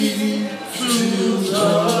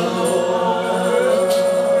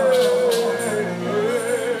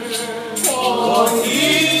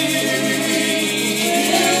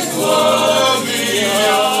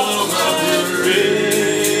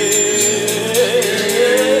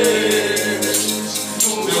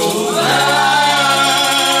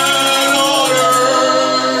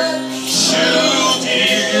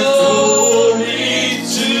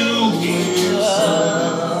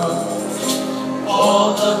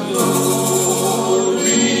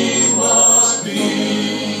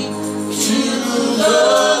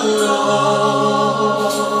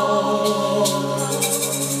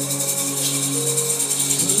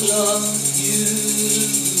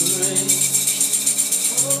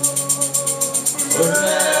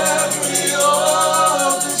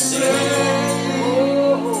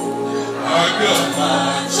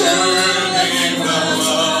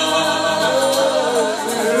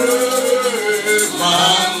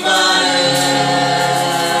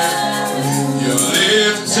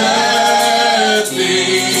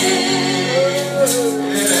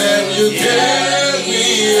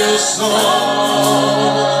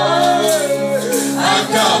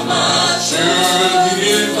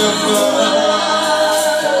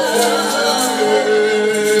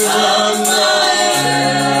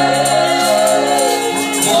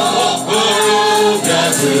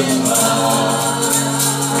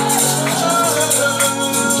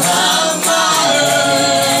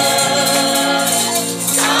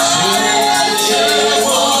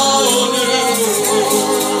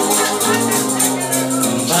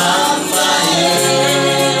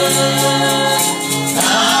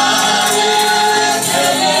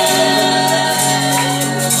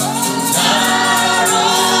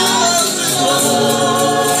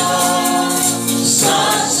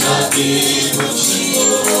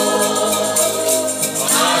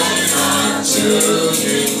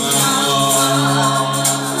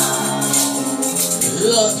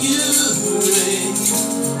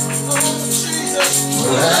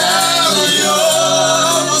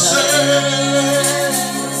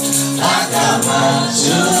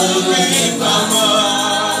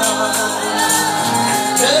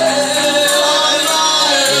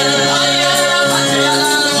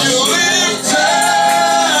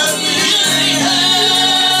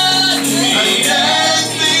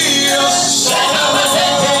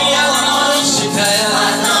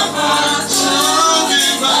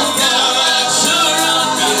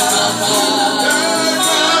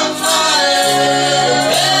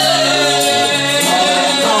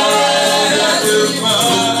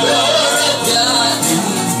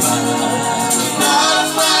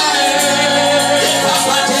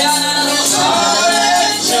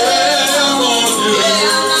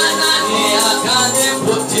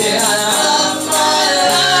Tell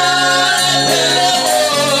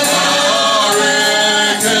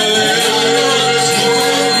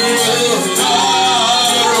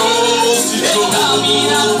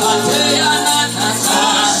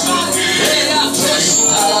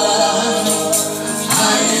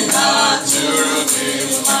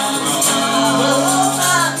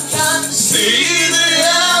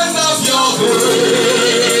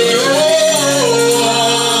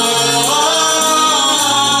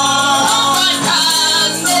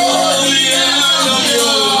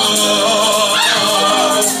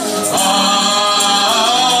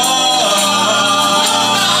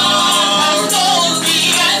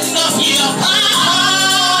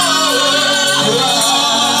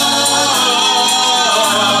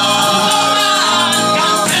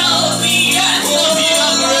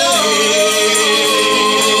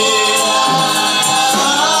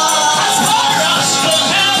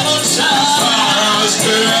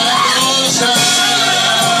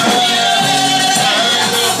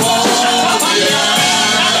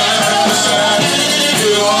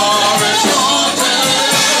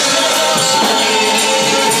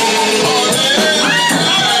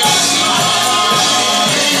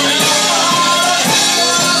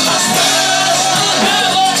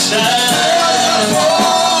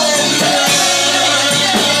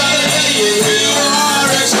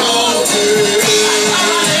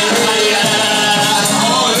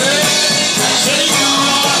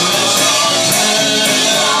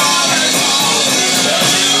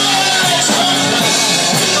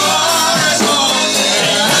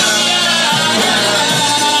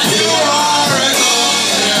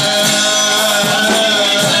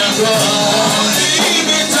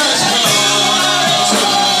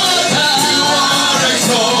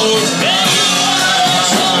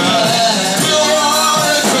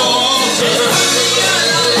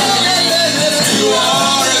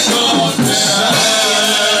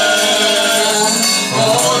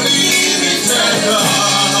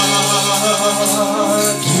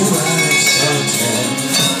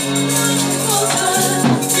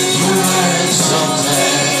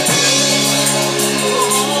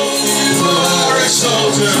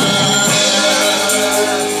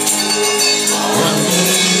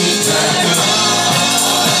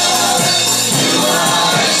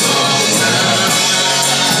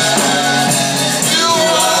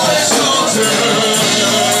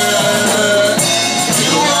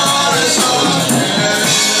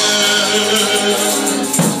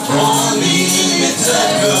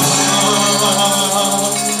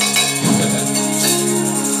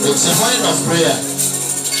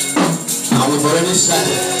this time.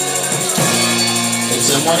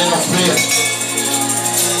 It's a morning of prayer.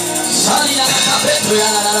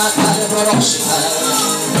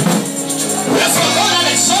 Wherefore God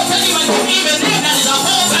had exalted him and given him a name that is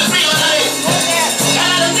above every other name.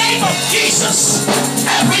 And at the name of Jesus,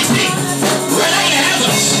 everything, whether in the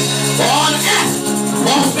heavens or on earth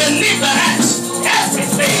or beneath the earth,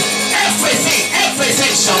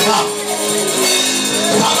 everything shall bow.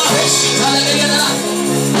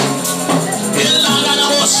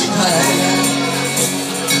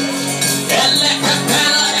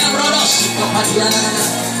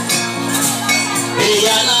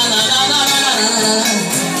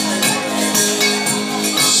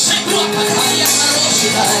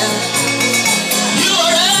 You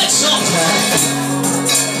are exalted.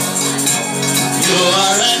 You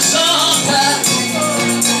are exalted.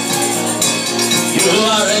 You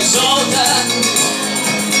are exalted.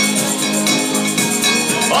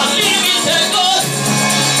 Unlimited God.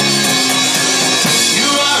 You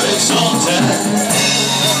are exalted.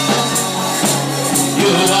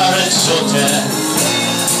 You are exalted.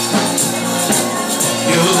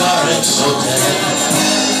 You are exalted.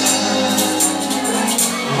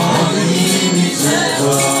 Unlimited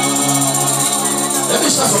God. Let me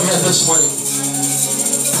start from here this morning.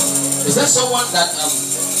 Is there someone that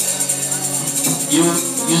you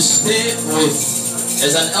stay with?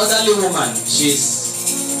 As an elderly woman, she's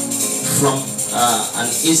from an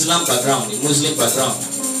Islam background, a Muslim background.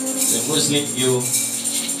 A Muslim, you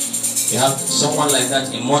have someone like that,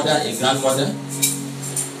 a mother, a grandmother.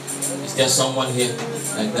 Is there someone here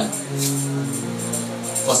like that?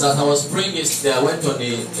 Because as I was praying yesterday, I went on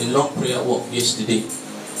a long prayer walk yesterday.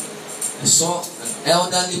 I saw an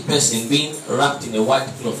elderly person being wrapped in a white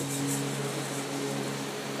cloth.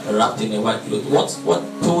 Wrapped in a white cloth. What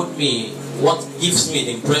told me, what gives me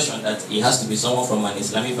the impression that he has to be someone from an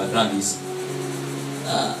Islamic background is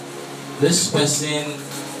this person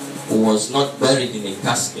was not buried in a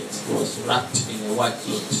casket. He was wrapped in a white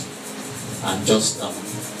cloth and just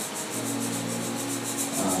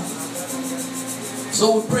so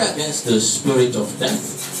we pray against the spirit of death.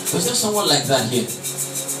 Is there someone like that here?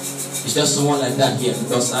 Is there someone like that here?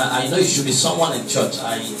 Because I know it should be someone in church.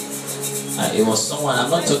 It was someone I'm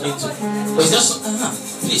not talking to. But it's just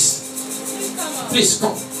please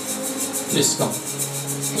come. Please come.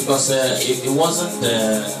 Because it wasn't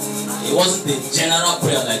the general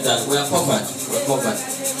prayer like that. We are covered. We're covered.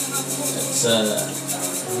 It's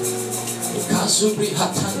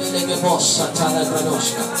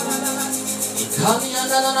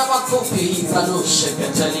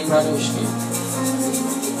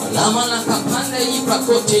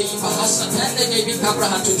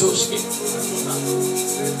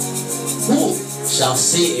who shall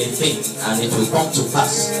say a thing and it will come to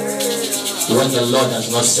pass when the Lord has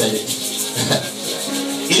not said it?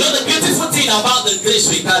 You know the beautiful thing about the grace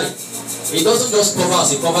we carry, it doesn't just cover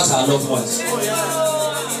us, it covers our loved ones.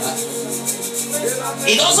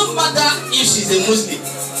 It doesn't matter if she's a Muslim.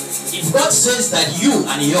 If God says that you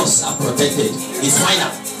and yours are protected, it's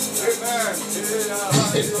final.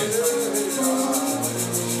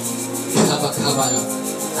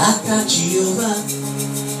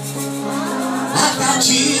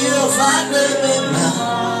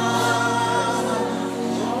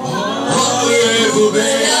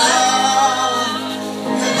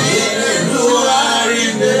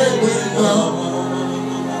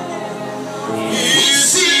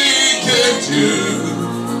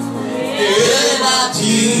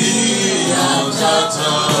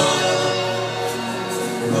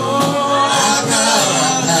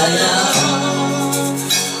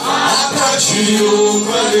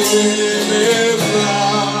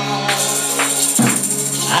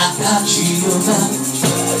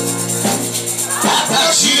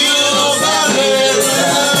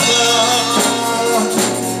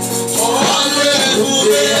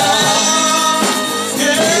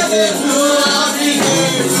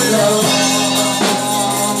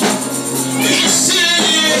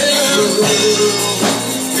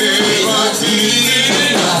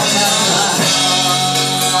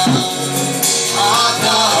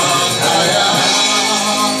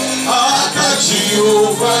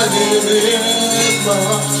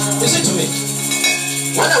 Listen to me.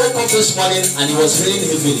 When I woke up this morning and it was raining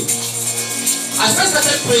heavily, I first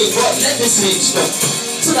started praying, God, let this rain stop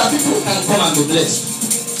so that people can come and be blessed.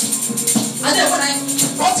 And then when I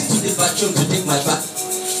got into the bathroom to take my bath,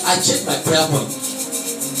 I checked my prayer point.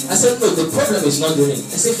 I said, no, the problem is not the rain.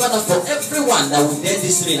 I said, Father, for everyone that will dare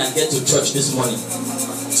this rain and get to church this morning,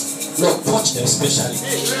 Lord, touch them specially.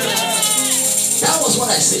 That was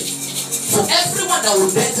what I said. For everyone that will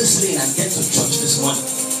dare this rain and get to church this morning,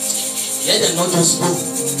 Let them not just go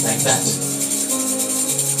like that.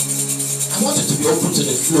 I want you to be open to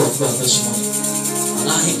the flow of God this morning.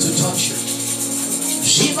 Allow Him to touch you.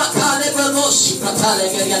 You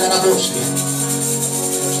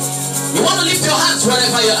want to lift your hands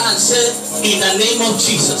wherever you are and say, in the name of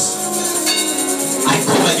Jesus, I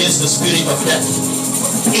come against the spirit of death.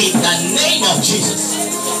 In the name of Jesus.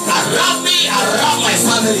 Around me, around my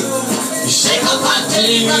family. Shake up and tell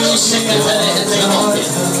him, shake it.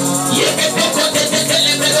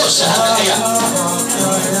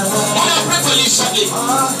 I pray for you shortly.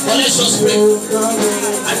 But let's just pray.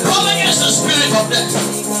 I come against the spirit of death.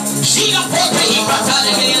 She a poke he battle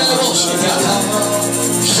again in the bush.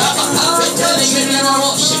 Shaba kafe telling you in the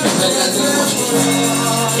bush.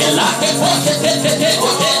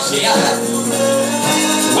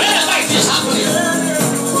 Wherever it is happening,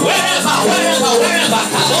 wherever,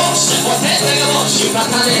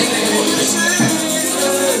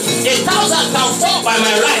 1,000 can fall by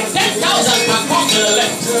my right, 10,000 can come to the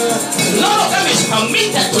left. None of them is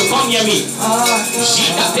permitted to come near me.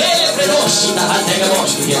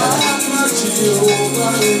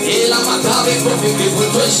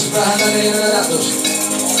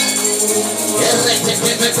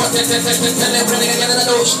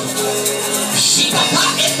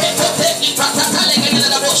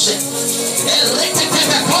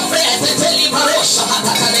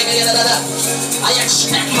 I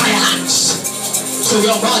extend my hands to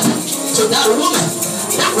your body, to that woman,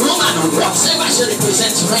 whatever she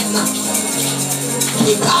represents right now.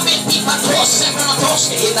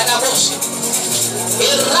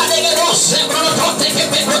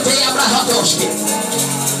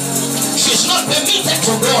 She's not permitted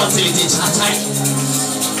to go until it is her time.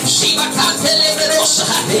 She's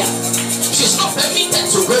not permitted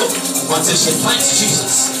to go until she finds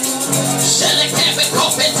Jesus.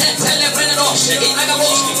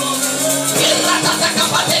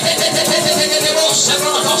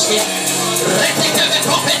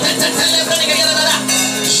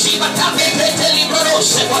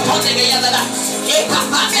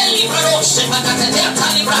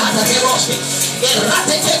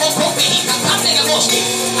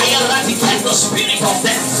 I eradicate the spirit of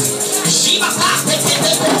death.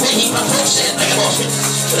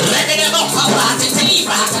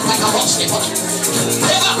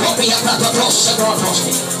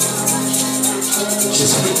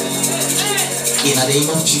 She's free. In the name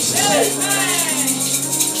of Jesus.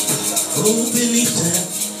 Oh, believe that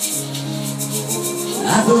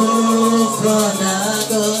above all our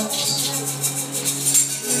gods,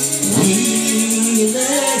 we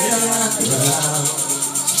lay our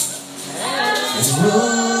crowns and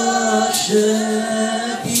worship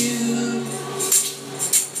you.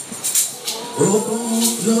 Oh,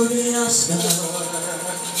 glorious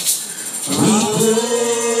God, we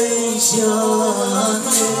praise your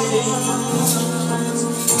name.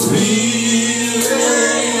 We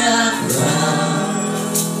lay our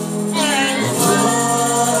crowns and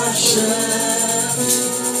worship.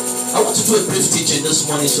 I want to do a brief teaching this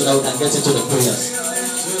morning so that we can get into the prayers.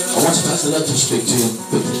 I want to ask the Lord to speak to you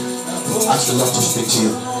quickly. Ask the Lord to speak to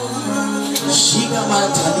you.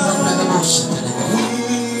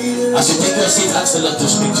 As you take your seat, ask the Lord to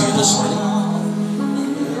speak to you this morning.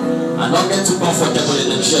 And don't get too comfortable in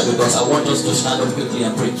the chair because I want us to stand up quickly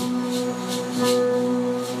and pray.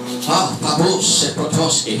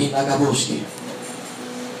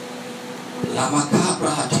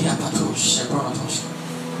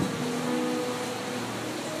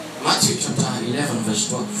 Matthew chapter 11 verse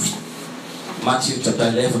 12. Matthew chapter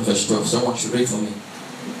 11 verse 12. Someone should read for me.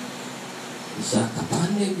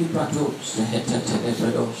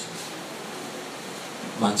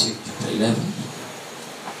 Matthew chapter 11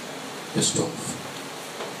 verse 12.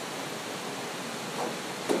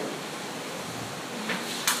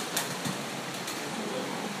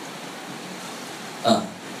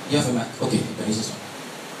 You have a mic? Okay, you can use this one.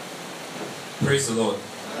 Praise the Lord.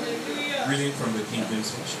 Reading from the King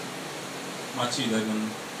James Version. Matthew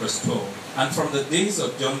 11 verse 12. And from the days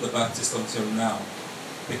of John the Baptist until now,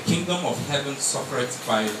 the kingdom of heaven suffereth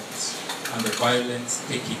violence, and the violent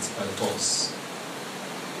take it by force.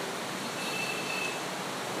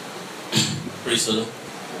 Praise the Lord.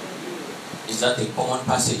 Is that a common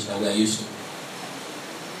passage that we are used to?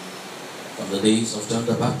 From the days of John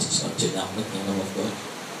the Baptist until now, the kingdom of God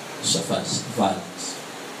suffers violence.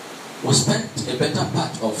 We spent a better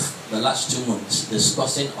part of the last 2 months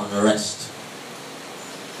discussing unrest.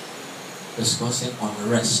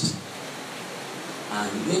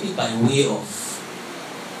 And maybe by way of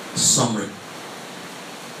summary,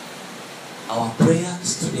 our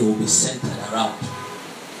prayers today will be centered around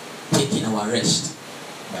taking our rest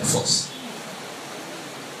by force.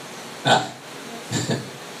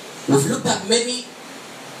 We've looked at many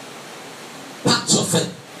parts of it.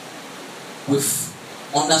 We've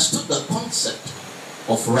understood the concept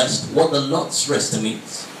of rest, what the Lord's rest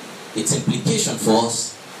means, its implication for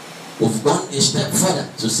us. We've gone a step further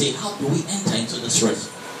to say, how do we enter into this rest?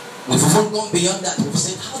 We've even gone beyond that. We've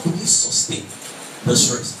said, how do we sustain this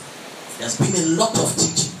rest? There's been a lot of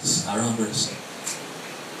teachings around rest.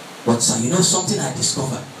 But sir, you know something I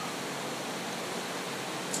discovered?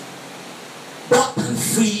 God can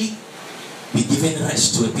freely be given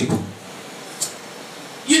rest to a people.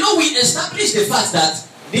 You know, we established the fact that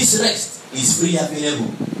this rest is freely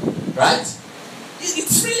available. Right?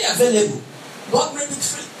 It's freely available. God made it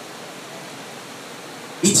free.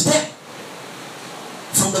 It's there.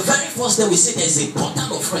 From the very first day we said there's a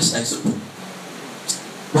portal of rest that's open.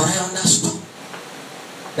 But I understood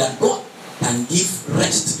that God can give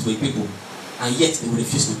rest to a people and yet they will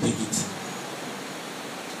refuse to take it.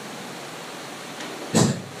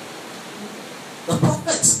 The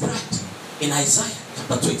prophet cried in Isaiah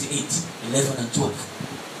chapter 28, 11 and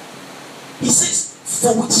 12. He says,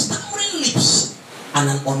 for with stammering lips and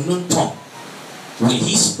an unknown tongue will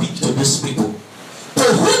he speak to these people, to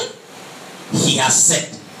whom he has said,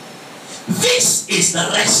 this is the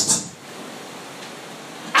rest,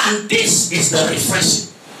 and this is the refreshing.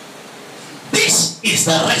 This is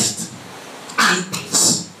the rest, and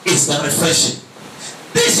this is the refreshing.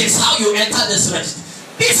 This is how you enter this rest.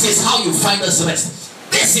 This is how you find this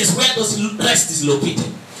rest. This is where this rest is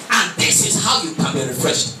located. And this is how you can be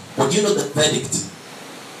refreshed. But you know the verdict?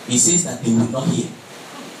 He says that they will not hear.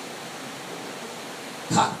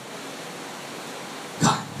 Come.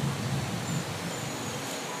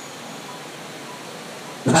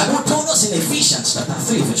 The Bible told us in Ephesians chapter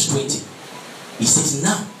 3 verse 20. He says,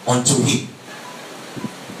 now unto him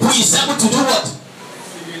who is able to do what?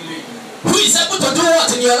 Who is able to do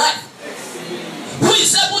what in your life? Who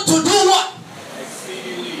is able to do what?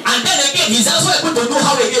 And then again, he's also able to do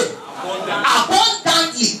how again?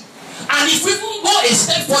 Abundantly. And if we even go a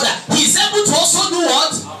step further, he's able to also do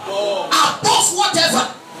what? Above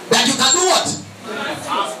whatever. That you can do what?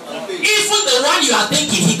 Even the one you are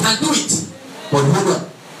thinking, he can do it. But hold on.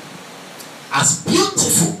 As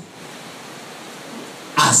beautiful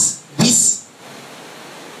as this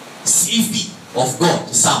CV of God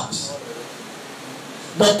sounds,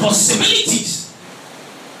 the possibilities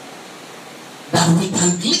that we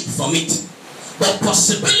can glean from it, the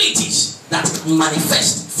possibilities that can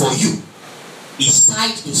manifest for you, is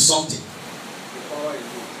tied to something.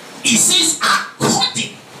 It says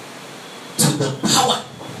according to the power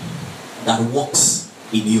that works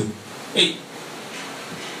in you. Hey.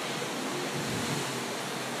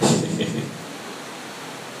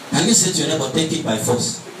 Can you say to your neighbor, take it by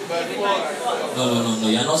force? No.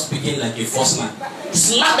 You're not speaking like a force man.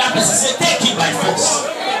 Slap that person, say, take it by force.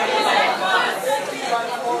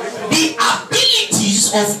 The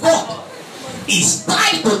abilities of God is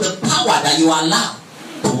tied to the power that you allow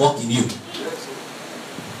to work in you.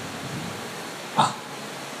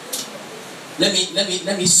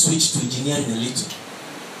 Let me switch to engineering a little.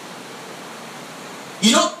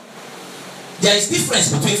 You know, there is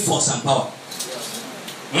difference between force and power.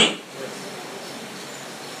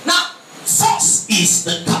 Now, force is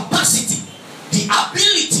the capacity, the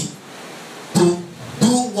ability to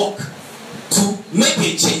do work, to make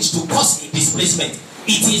a change, to cause a displacement.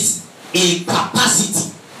 It is a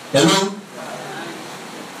capacity. Hello?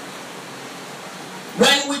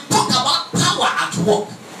 When we talk about power at work,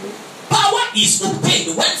 power is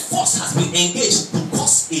obtained when force has been engaged to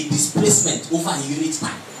cause a displacement over a unit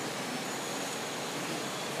time.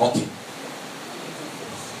 Okay.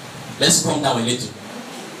 Let's come down a little.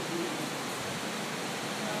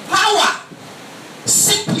 Power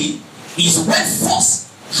simply is when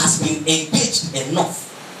force has been engaged enough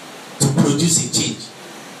to produce a change.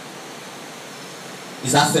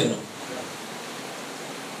 Is that fair enough?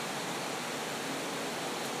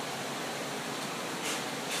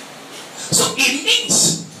 So it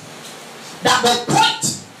means that the point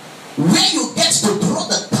where you get to draw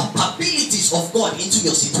the capabilities of God into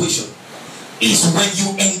your situation is when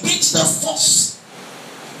you engage the force,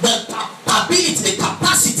 the ability, the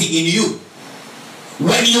capacity in you.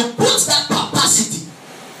 When you put that capacity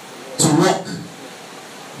to work,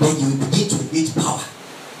 then you begin to engage power.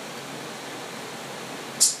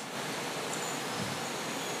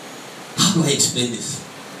 How do I explain this?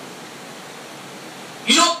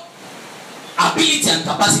 You know, ability and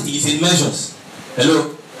capacity is in measures.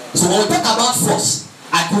 Hello? So when we talk about force,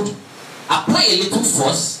 I could apply a little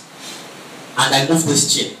force and I move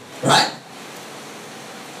this chair, right?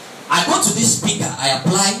 I go to this speaker, I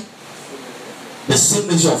apply the same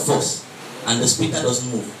measure of force, and the speaker doesn't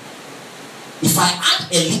move. If I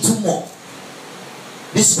add a little more,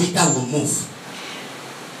 this speaker will move.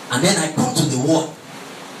 And then I come to the word.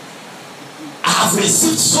 I have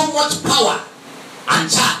received so much power and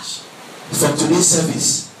charge from today's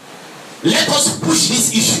service. Let us push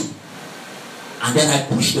this issue. And then I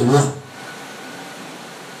push the word.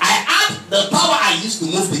 I add the power I used to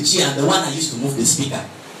move the chair and the one I used to move the speaker.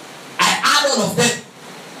 I add all of them,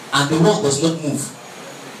 and the word does not move.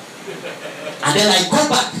 And then I go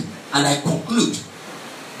back and I conclude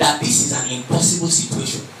that this is an impossible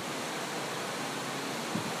situation.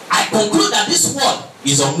 I conclude that this word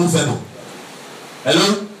is unmovable.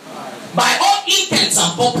 Hello? By all intents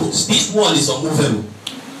and purpose, this word is unmovable.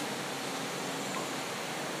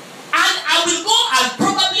 And I will go and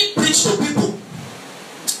probably preach to people.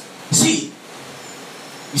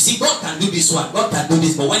 You see, God can do this one, God can do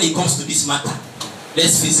this, but when it comes to this matter,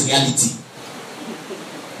 let's face reality.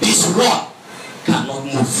 This word cannot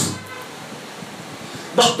move.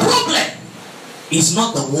 The problem is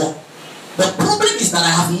not the word. The problem is that I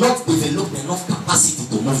have not developed enough capacity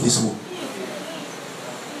to move this word.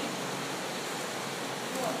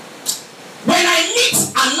 When I meet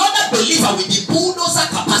another believer with the bulldozer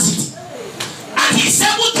capacity, and he's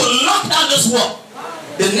able to knock down this word,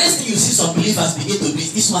 the next thing you see some believers begin to do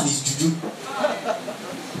is, this one is juju.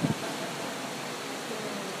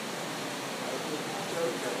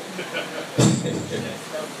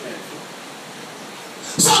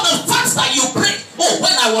 So the fact that you pray,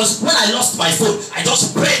 when I lost my phone, I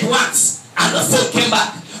just prayed once and the phone came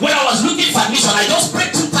back. When I was looking for admission, I just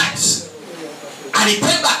prayed 2 times and it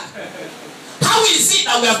came back. How is it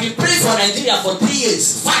that we have been praying for Nigeria for 3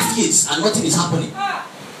 years, 5 years, and nothing is happening?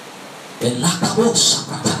 How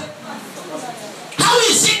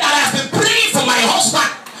is it that I have been praying for my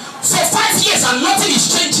husband for 5 years and nothing is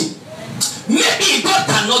changing? Maybe God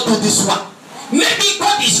cannot do this one. Maybe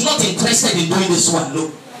God is not interested in doing this one.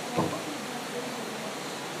 No.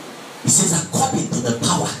 He says, according to the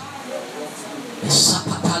power. Is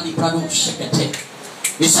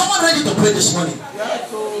someone ready to pray this morning?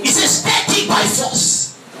 He says, take it by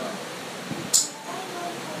force.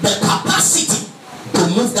 The capacity to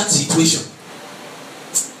move that situation,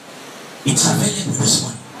 it's available this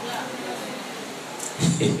morning.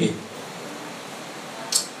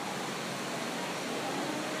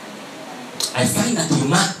 I find that the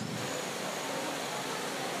man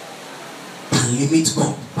can limit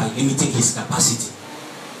God by limiting his capacity.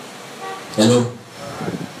 Hello?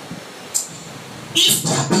 If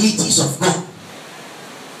the abilities of God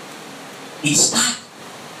is tied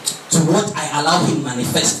to what I allow him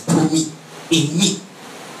manifest through me, in me,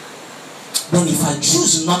 then if I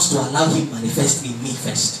choose not to allow him manifest in me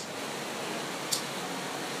first,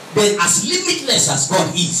 then as limitless as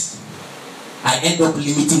God is, I end up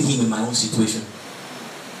limiting him in my own situation.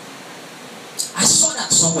 I saw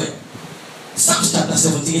that somewhere. Psalms chapter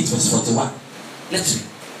 78 verse 41. Let's read.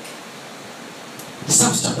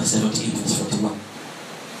 Psalms chapter 78 verse 41.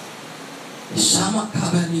 Is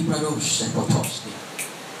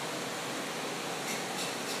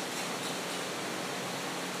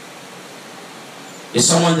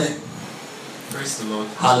someone there? Praise the Lord.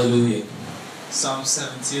 Hallelujah. Psalm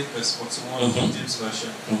 78 verse 41, King James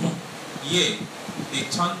Version. Yea, they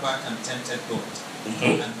turned back and tempted God,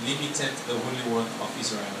 and limited the Holy One of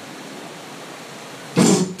Israel. They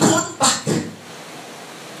turned back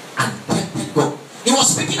and tempted God. He was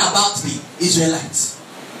speaking about the Israelites.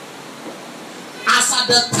 As at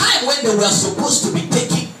the time when they were supposed to be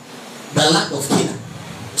taking the land of Canaan,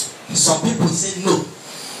 some people said, no,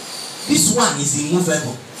 this one is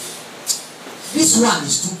immovable. This one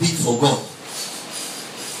is too big for God.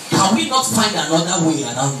 Can we not find another way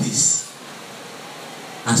around this?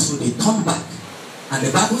 And so they turned back. And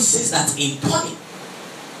the Bible says that in turning,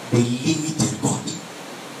 they limited God.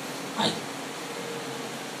 Right?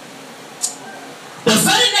 The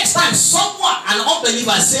very next time someone, an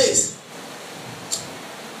unbeliever, says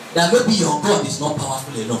that maybe your God is not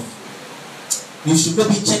powerful enough, you should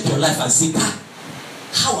maybe check your life and say, God,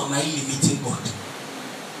 how am I limiting God?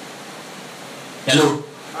 Hello?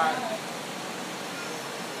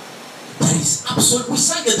 There is absolute. We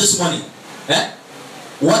sang it this morning.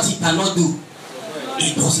 What he cannot do,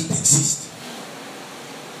 it doesn't exist.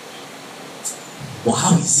 But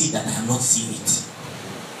how is it that I have not seen it?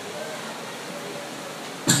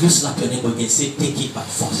 Can you slap your neighbor again and say, take it by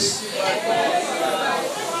force?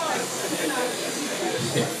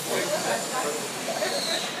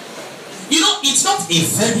 You know, it's not a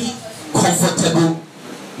very comfortable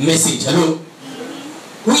message. Hello?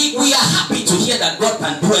 We are happy to hear that God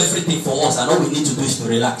can do everything for us and all we need to do is to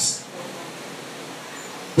relax.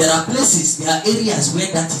 There are places, there are areas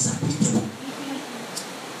where that is applicable,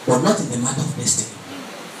 but not in the matter of destiny.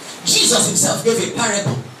 Jesus himself gave a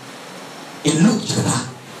parable in Luke chapter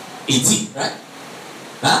 18, right?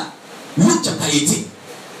 Luke chapter 18.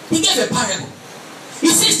 He gave a parable. He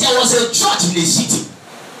says there was a church in the city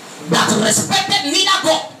that respected neither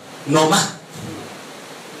God nor man.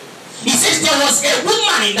 He says there was a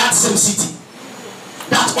woman in that same city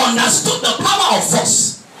that understood the power of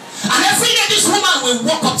force. And every day this woman will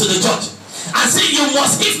walk up to the judge and say, you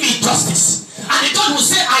must give me justice. And the judge will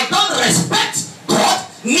say, I don't respect God,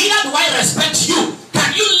 neither do I respect you.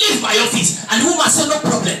 Can you leave my office? And the woman said, no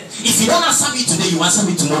problem. If you don't answer me today, you answer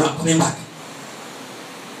me tomorrow. I'm coming back.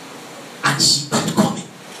 And she kept coming.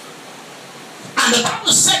 And the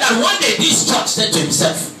Bible said that one day this judge said to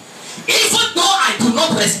himself, even though I do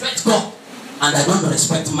not respect God and I don't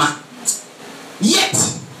respect man, yet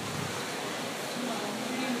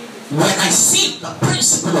when I see the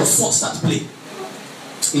principle of force at play,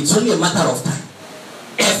 it's only a matter of time.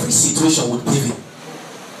 Every situation would give in.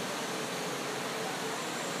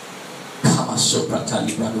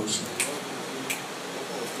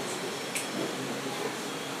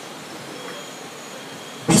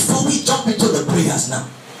 Before we jump into the prayers now,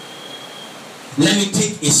 let me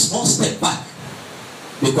take a small step back,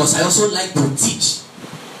 because I also like to teach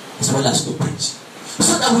as well as to preach,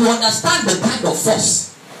 so that we understand the kind of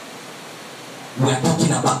force we are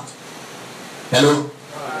talking about. Hello?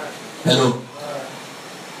 Hello?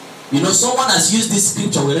 You know, someone has used this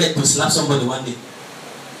scripture we read to slap somebody one day.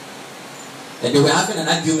 And they were having an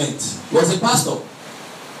argument. It was a pastor.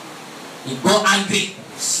 He got angry,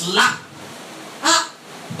 slap.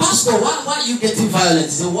 Pastor, why are you getting violent?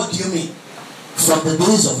 He said, what do you mean? From the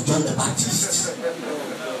days of John the Baptist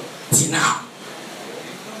till now.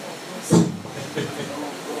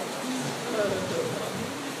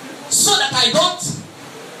 So that I don't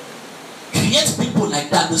create people like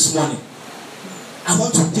that this morning, I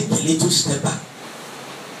want to take a little step back.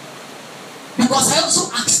 Because I also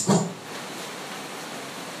asked God,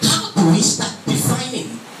 how do we start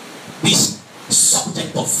defining this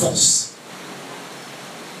subject of force?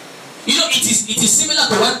 You know, it is similar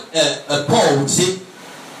to what Paul would say,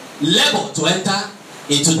 labor to enter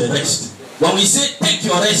into the rest. When we say take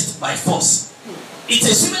your rest by force, it's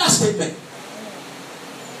a similar statement.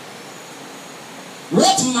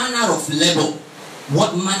 What manner of labor,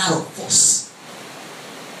 what manner of force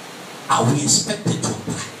are we expected to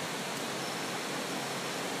apply?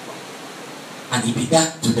 And he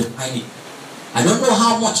began to define it. I don't know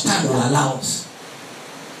how much time will allow us,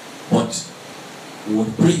 but we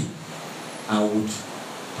would pray and would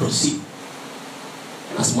proceed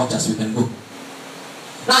as much as we can go.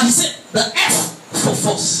 Now he said the F for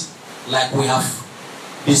force, like we have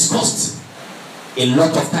discussed a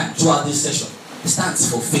lot of time throughout this session,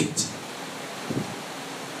 stands for faith.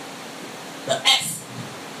 The F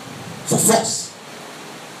for force,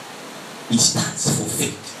 it stands for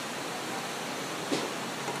faith.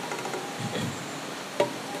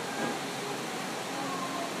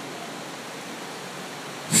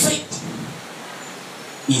 Faith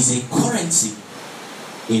is a currency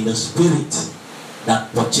in the spirit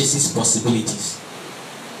that purchases possibilities.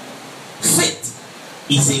 Faith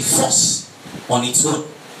is a force on its own.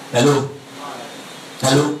 Hello?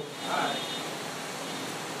 Hello?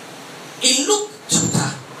 In Luke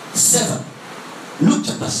chapter 7, Luke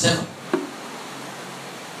chapter 7,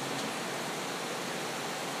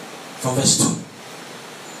 from verse 2,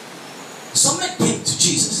 someone came to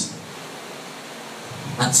Jesus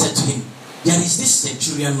and said to him, there is this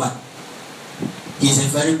centurion man. He is a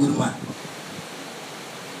very good man.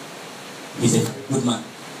 He is a very good man.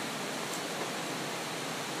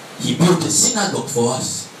 He built a synagogue for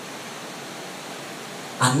us.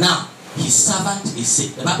 And now his servant is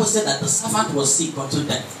sick. The Bible said that the servant was sick unto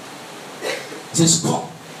death. He says, come.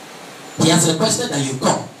 He has requested that you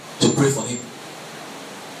come to pray for him.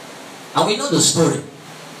 And we know the story.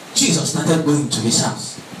 Jesus started going to his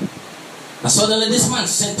house. And suddenly this man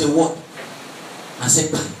sent a word and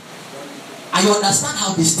said, I understand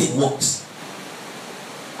how this thing works.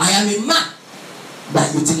 I am a man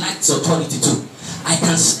that utilizes authority too. I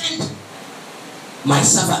can send my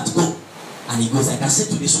servant go, and he goes. I can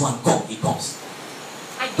say to this one, come, he comes.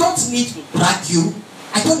 I don't need to drag you.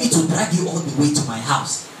 I don't need to drag you all the way to my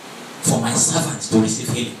house for my servant to receive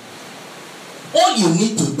healing. All you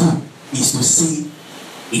need to do is to say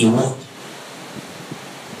a word.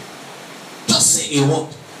 Just say a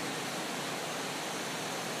word.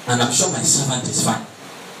 And I'm sure my servant is fine.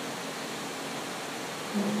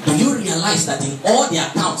 Do you realize that in all the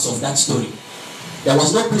accounts of that story, there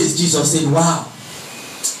was no place Jesus said, wow,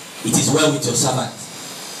 it is well with your servant.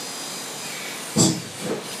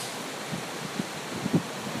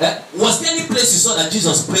 Was there any place you saw that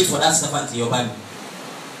Jesus prayed for that servant in your Bible?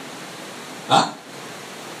 Huh?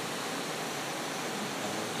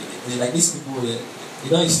 Like these people, they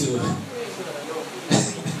don't used to.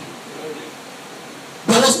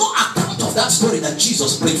 There was no account of that story that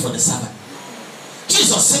Jesus prayed for the servant.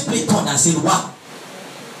 Jesus simply turned and said, wow,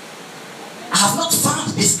 I have not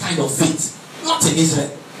found this kind of faith. Not in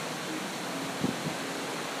Israel.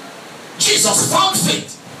 Jesus found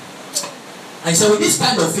faith. And he said, with this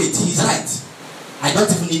kind of faith, he's right. I don't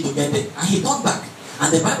even need to get there. And he turned back.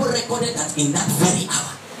 And the Bible recorded that in that very hour.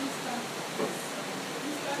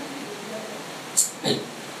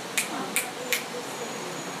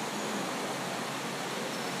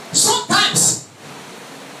 Sometimes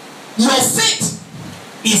your faith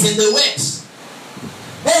is in the words.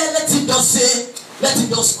 Hey, let him just say, let him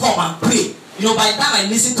just come and pray. You know, by the time I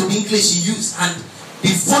listen to the English he used and the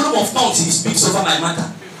volume of tongues he speaks over my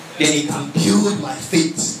matter, then he can build my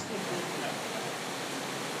faith.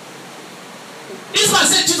 This man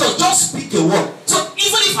said, Jesus, just speak a word. So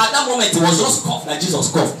even if at that moment it was just cough, like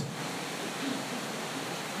Jesus coughed,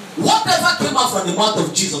 whatever came out from the mouth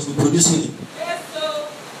of Jesus will produce healing.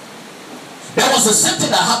 There was the same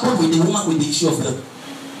thing that happened with the woman with the issue of blood.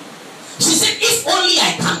 She said, if only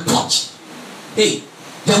I can touch. Hey,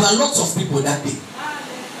 there were lots of people that day.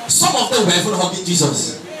 Some of them were even hugging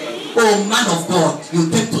Jesus. Oh, man of God, you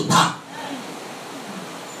came to town.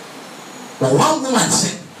 But one woman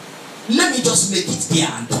said, let me just make it there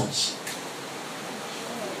and touch.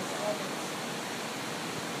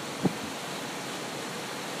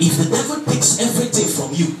 If the devil takes everything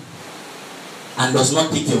from you and does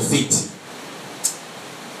not take your faith,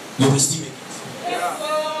 you will still make it.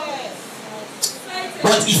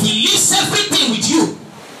 But if he leaves everything with you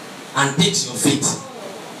and takes your faith,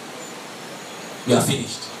 you are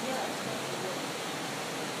finished.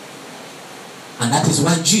 And that is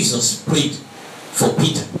why Jesus prayed for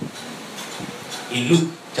Peter in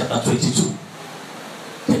Luke chapter 22,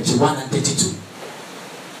 31 and 32.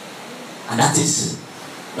 And that is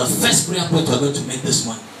the first prayer point we are going to make this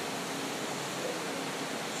morning.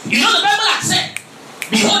 You know the Bible had said,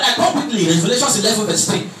 behold, I come quickly, Revelation 11 verse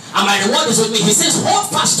 3, and my reward is with me. He says, hold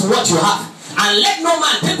fast to what you have, and let no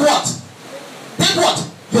man take what? Take what?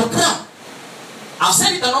 Your crown. I've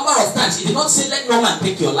said it a number of times. He did not say, let no man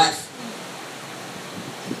take your life.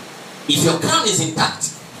 If your crown is intact,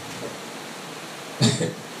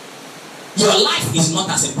 your life is not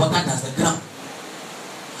as important as the crown.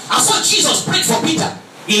 And so Jesus prayed for Peter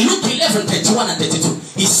in Luke 11, 31 and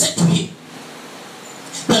 32. He said to him,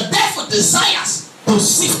 the devil desires to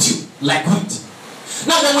sift you like wheat.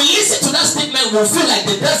 Now when we listen to that statement, we'll feel like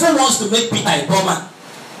the devil wants to make Peter a poor man.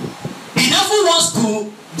 The devil wants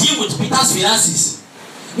to deal with Peter's finances.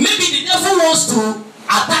 Maybe the devil wants to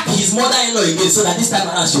attack his mother-in-law again so that this time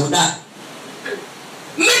around she will die.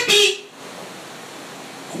 Maybe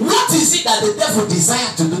what is it that the devil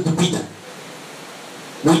desires to do to Peter?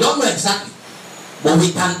 We don't know exactly, but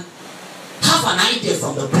we can have an idea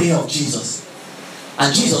from the prayer of Jesus.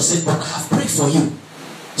 And Jesus said, but I have prayed for you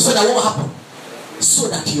so that what will happen? So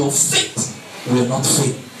that your faith will not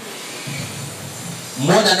fail.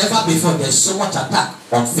 More than ever before, there's so much attack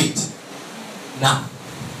on faith. Now,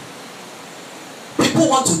 people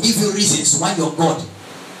want to give you reasons why your God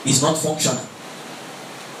is not functional.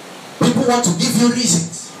 People want to give you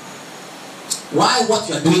reasons why what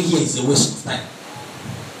you are doing here is a waste of time.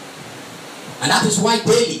 And that is why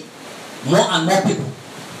daily, more and more people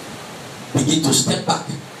begin to step back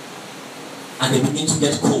and they begin to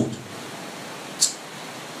get cold.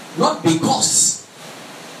 Not because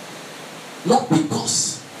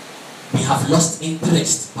they have lost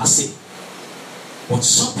interest per se, but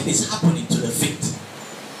something is happening to the faith.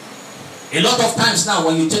 A lot of times now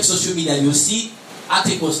when you check social media, you see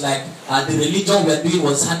articles like the religion we are doing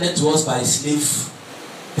was handed to us by slave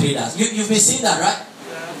traders. You've been seeing that, right?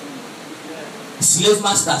 Slave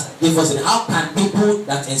masters gave us it. How can people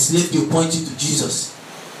that enslaved you point you to Jesus?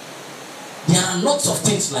 There are lots of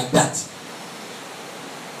things like that.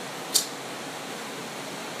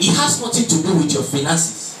 It has nothing to do with your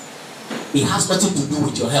finances. It has nothing to do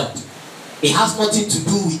with your health. It has nothing to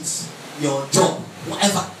do with your job,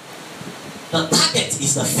 whatever. The target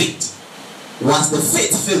is the faith. Once the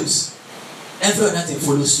faith fails, every other thing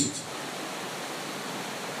follows suit.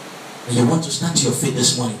 And you want to start your faith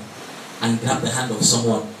this morning and grab the hand of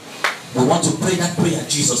someone. We want to pray that prayer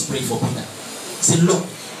Jesus prayed for Peter. Say, look,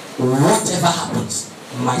 whatever happens,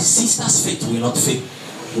 my sister's faith will not fail.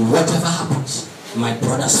 Whatever happens, my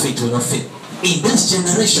brother's faith will not fail. In this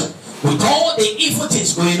generation, with all the evil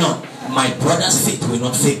things going on, my brother's faith will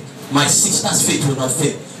not fail. My sister's faith will not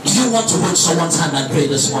fail. Do you want to hold someone's hand and pray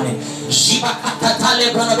this morning?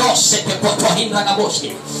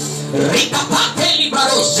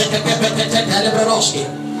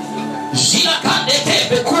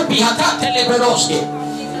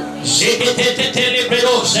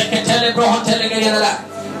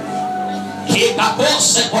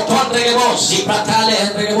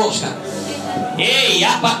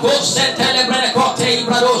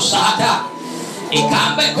 I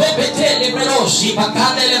cambe copete le brerosi,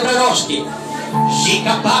 bacane le breroski.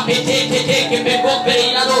 Gica papete che per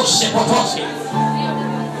coperina rosse potosi.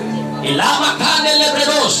 E la bacane le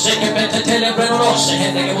brerosse che per te le brerosse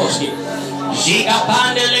che boschi. Gica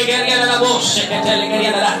pane le guerriere la bosse che te le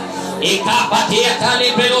guerriere la. E capate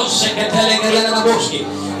tale brerosse che te le guerriere la boschi.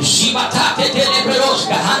 Gibatate te le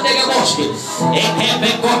brerosca, hande che boschi. E che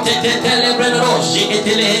per cote te le brerosi che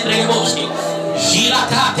te le che boschi.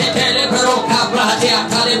 Gilatate telebrero cabrate a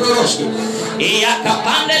talebroschi e a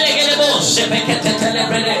capande le bosse perché te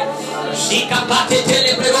telebrere si capate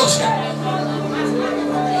telebrosca.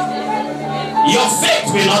 Your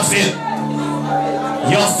faith will not fail.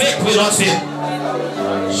 Your faith will not fail.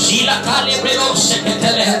 Gilatale brerosse che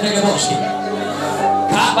telebroschi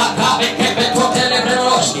cabacabe che per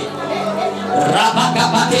telebroschi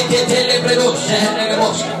rabacapate telebrosse che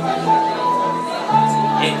boschi.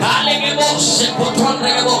 E tale che bosse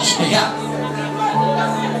potronne che bosche ya.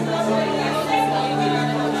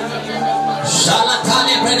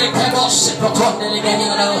 Salatane prede che bosse potronne le che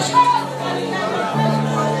viene da bosche.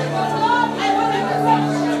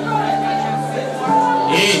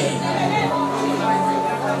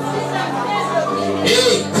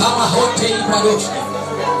 Kama hote i bradosche.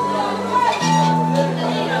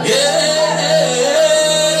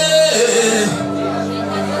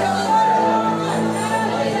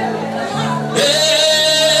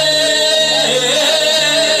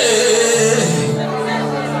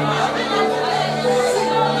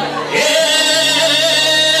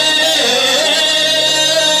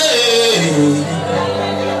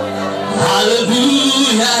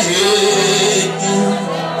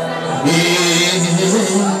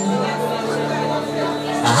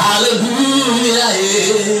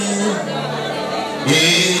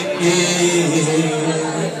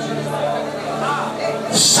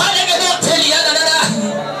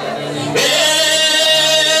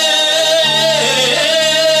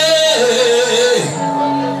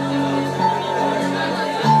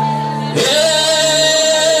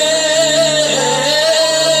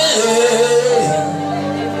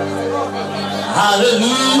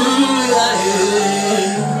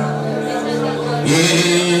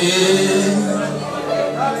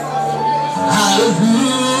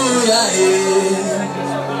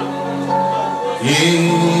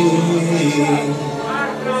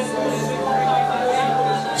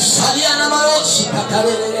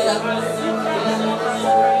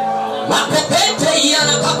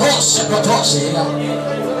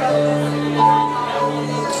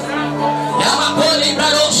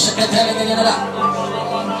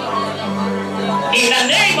 In the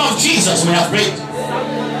name of Jesus we have prayed.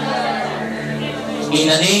 In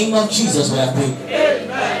the name of Jesus we have prayed.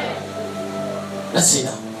 Let's sit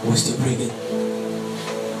down. We're still praying.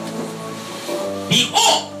 The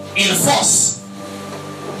O in force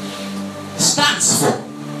stands for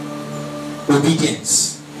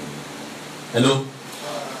obedience. Hello?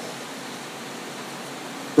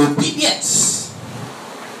 Obedience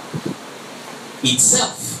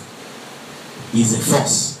itself is a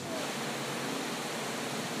force.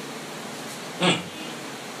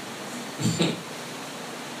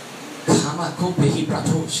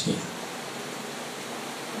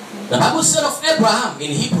 The Bible said of Abraham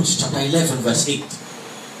in Hebrews chapter 11 verse 8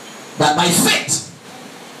 that by faith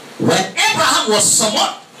when Abraham was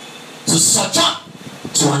summoned to sojourn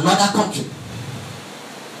to another country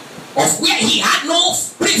of where he had no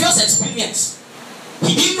previous experience,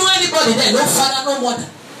 he didn't know anybody there, no father, no mother,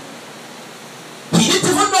 he didn't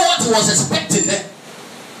even know what he was expecting there.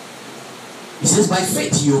 He says by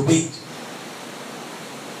faith he obeyed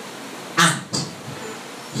and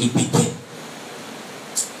he became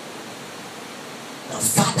the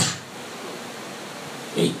father.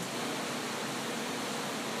 Hey.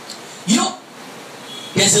 You know,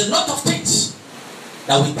 there's a lot of things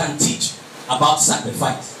that we can teach about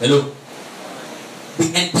sacrifice. Hello? The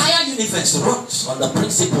entire universe runs on the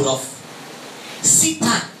principle of seed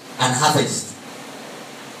time and harvest.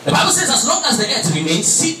 The Bible says as long as the earth remains,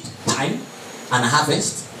 seed time and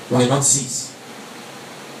harvest will not cease.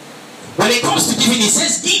 When it comes to giving, it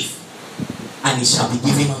says give and it shall be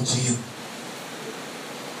given unto you.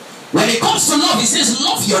 When it comes to love, it says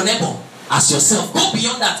love your neighbor as yourself. Go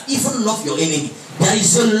beyond that. Even love your enemy. There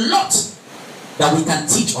is a lot that we can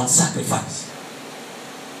teach on sacrifice.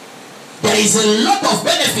 There is a lot of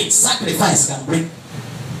benefits sacrifice can bring.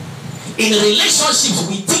 In relationships,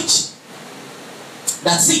 we teach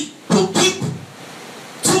that, see, to keep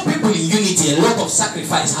two people in unity, a lot of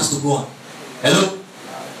sacrifice has to go on. Hello?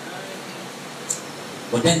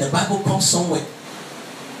 But then the Bible comes somewhere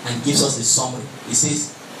and gives us a summary. It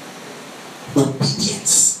says,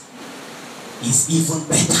 obedience is even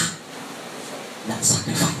better than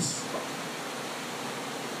sacrifice.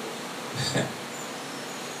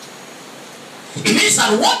 It means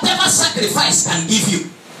that whatever sacrifice can give you,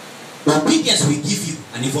 obedience will give you,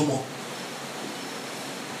 and even more.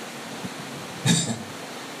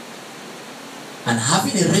 And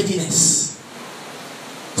having a readiness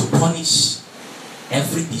to punish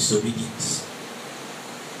every disobedience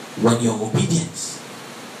when your obedience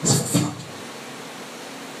is fulfilled.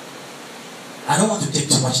 I don't want to take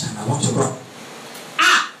too much time. I want to run.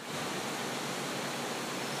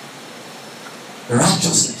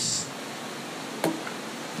 Righteousness.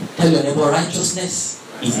 Tell your neighbor, righteousness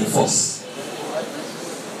is a force.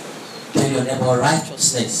 Tell your neighbor,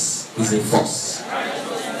 righteousness is a force.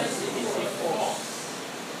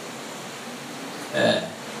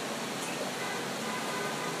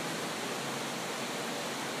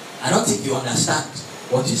 I don't think you understand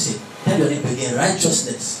what you say. Tell your neighbor again,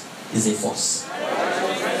 righteousness is a force.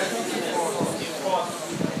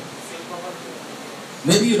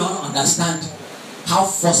 Maybe you don't understand how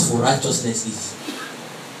forceful righteousness is.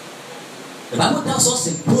 The Bible tells us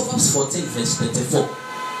in Proverbs 14 verse 34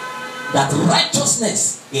 that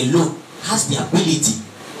righteousness alone has the ability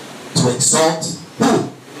to exalt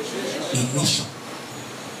who? A nation.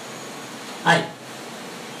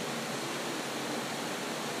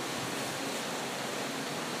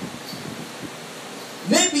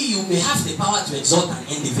 Maybe you may have the power to exalt an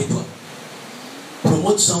individual,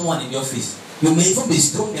 promote someone in your office. You may even be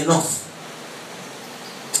strong enough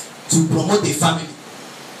to promote a family.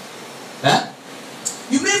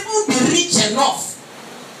 You may even be rich enough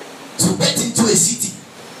to get into a city.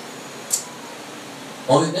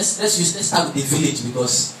 Or let's start with the village,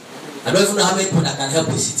 because I don't even know how many people that can help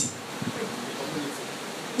a city.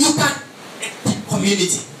 You can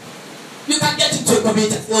community. You can get into a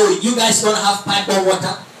community. Oh, you guys don't have pipe or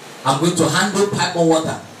water. I'm going to handle pipe or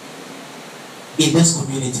water in this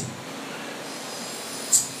community.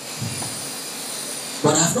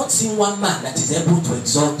 But I have not seen one man that is able to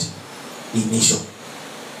exalt a nation.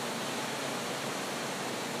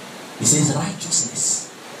 He says righteousness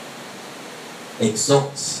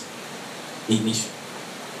exalts a nation.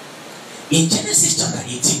 In Genesis chapter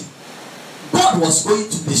 18, God was going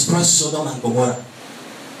to destroy Sodom and Gomorrah.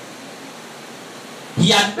 He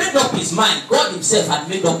had made up his mind. God himself had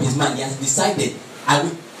made up his mind. He has decided, I'm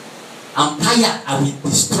tired, I will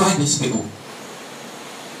destroy these people.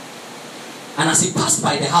 And as he passed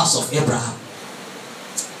by the house of Abraham,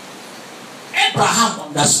 Abraham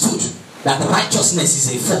understood that righteousness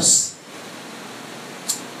is a force.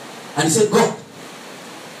 And he said, God,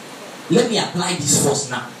 let me apply this force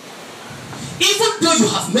now. Even though you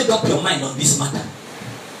have made up your mind on this matter,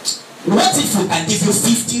 what if we can give you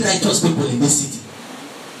 50 righteous people in this city?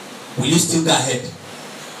 Will you still go ahead?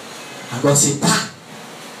 And God said,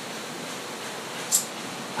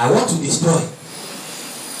 I want to destroy.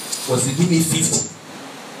 But if you give me 50,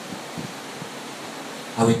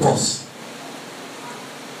 I will pause.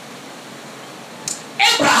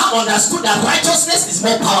 Abraham understood that righteousness is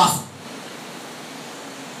more powerful.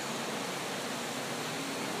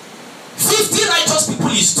 50 righteous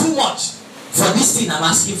people is too much for this thing I'm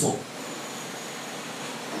asking for.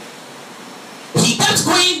 He kept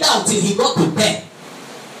going down till he got to 10.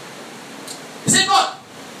 He said, God,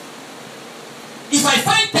 if I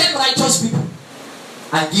find 10 righteous people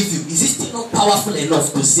and give you, is it still not powerful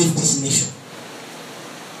enough to save this nation?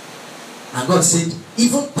 And God said,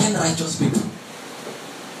 even 10 righteous people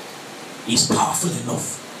is powerful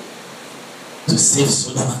enough to save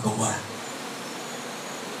Sodom and Gomorrah.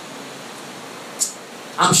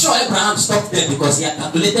 I'm sure Abraham stopped there because he had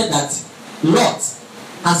calculated that Lot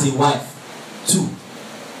has a wife too.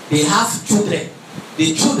 They have children.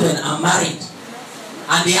 The children are married.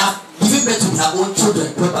 And they have given birth to their own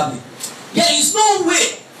children probably. There is no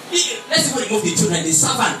way. Let's even remove the children, the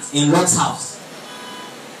servants in Lot's house.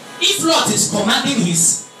 If Lot is commanding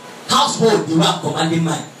his household the way I'm commanding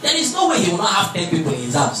mine, there is no way he will not have 10 people in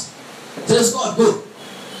his house. So let's God go.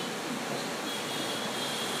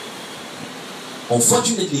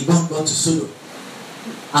 Unfortunately, God got to Sodom.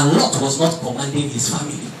 And Lot was not commanding his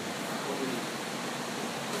family.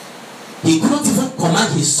 He couldn't even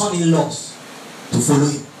command his son-in-laws to follow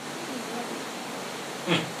him.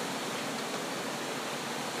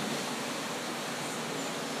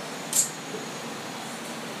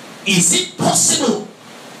 Is it possible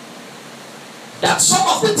that some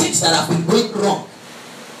of the things that have been going wrong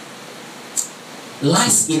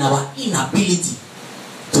lies in our inability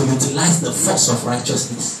to utilize the force of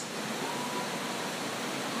righteousness?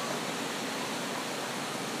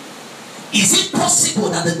 Is it possible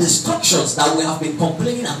that the destructions that we have been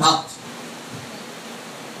complaining about,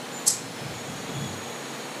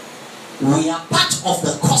 we are part of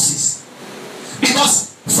the causes?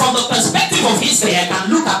 Because from the perspective of history, I can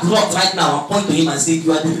look at Lot right now and point to him and say,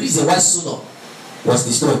 you are the reason why Sodom was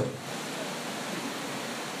destroyed.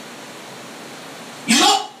 You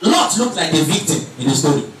know, Lot looked like a victim in the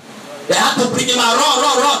story. They had to bring him out,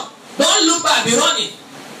 run. Don't look back, be running.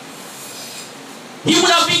 He would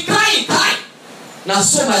have been crying. Now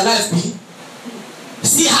so my life be.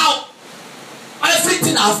 See how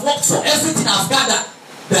everything I've worked for, everything I've gathered,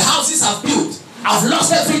 the houses I've built, I've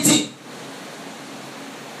lost everything.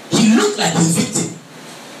 He looked like a victim.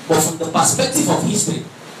 But from the perspective of history,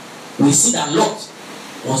 we see that Lot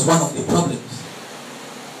was one of the problems.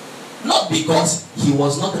 Not because he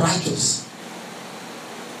was not righteous,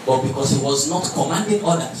 but because he was not commanding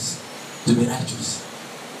others to be righteous.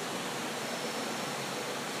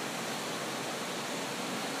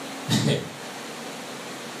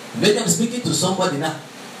 Maybe I'm speaking to somebody now.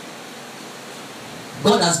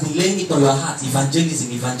 God has been laying it on your heart,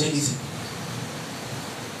 evangelism. You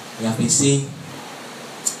have been saying,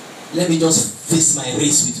 let me just face my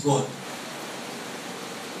race with God.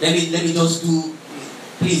 Let me just do,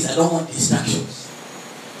 please, I don't want distractions.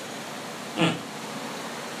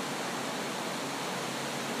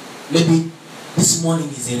 Maybe this morning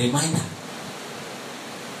is a reminder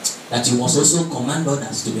that you must also command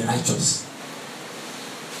others to be righteous.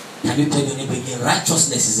 Can you tell your neighbor again,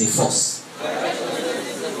 righteousness is a force.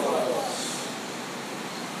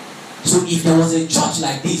 So if there was a church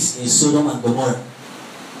like this in Sodom and Gomorrah,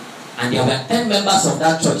 and there were 10 members of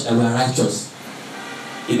that church that were righteous,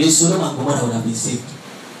 it means Sodom and Gomorrah would have been saved.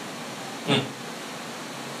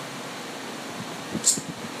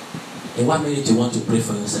 In 1 minute you want to pray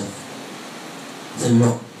for yourself. Say,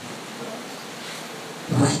 Lord,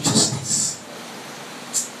 righteousness.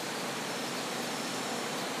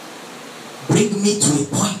 Bring me to a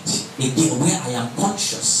point again where I am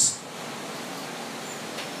conscious.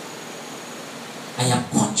 I am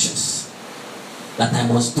conscious that I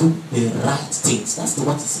must do the right things. That's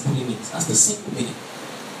what it simply means. That's the simple meaning.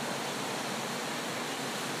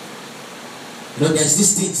 You know, there's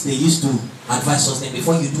these things they used to advise us. Then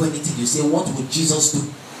before you do anything, you say, what would Jesus do?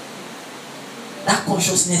 That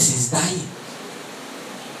consciousness is dying.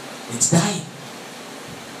 It's dying.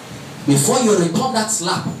 Before you return that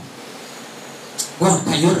slap, God,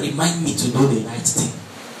 can you remind me to do the right thing?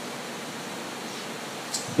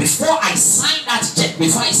 Before I sign that check,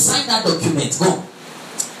 before I sign that document, God,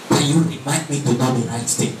 can you remind me to do the right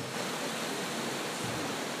thing?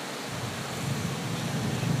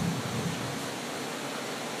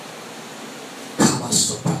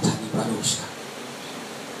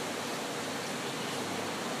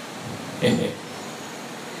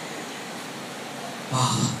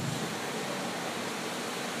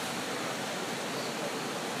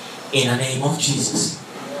 In the name of Jesus.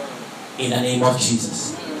 In the name of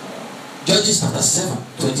Jesus. Judges chapter 7,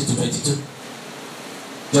 20 to 22.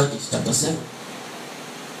 Judges chapter 7,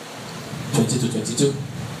 20 to 22.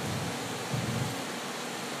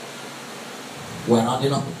 We're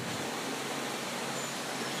rounding up.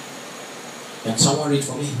 Can someone read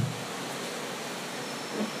for me?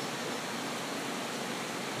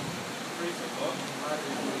 Praise the Lord.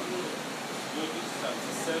 Judges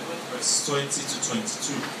chapter 7, verse 20 to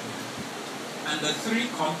 22. And the three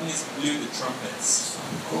companies blew the trumpets,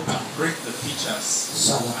 and brake the pitchers,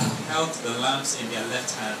 and held the lamps in their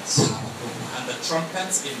left hands, and the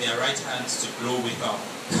trumpets in their right hands to blow withal.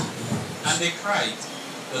 And they cried,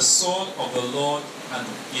 the sword of the Lord and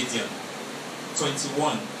Gideon.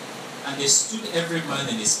 21. And they stood every man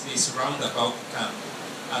in his place round about the camp,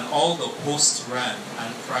 and all the host ran,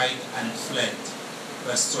 and cried, and fled.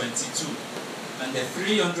 Verse 22. And the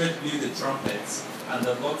 300 blew the trumpets, and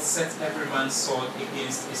the Lord set every man's sword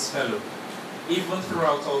against his fellow, even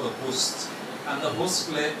throughout all the host. And the host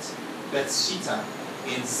fled Bethshitta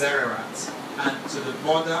in Zerarat, and to the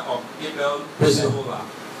border of Abel Meholah.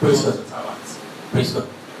 Praise God. Praise God.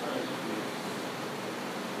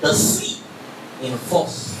 The sea in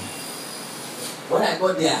force. When I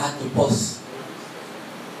got there, I had to pause.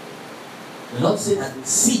 The Lord said that the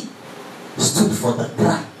sea stood for the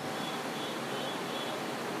cry.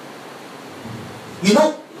 You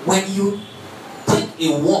know, when you take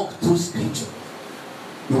a walk through scripture,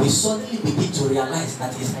 you will suddenly begin to realize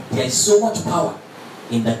that there is so much power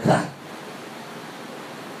in the cry.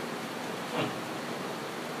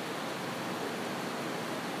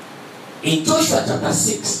 In Joshua chapter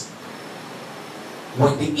 6,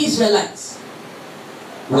 when the Israelites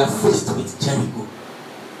were faced with Jericho,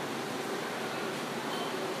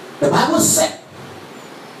 the Bible said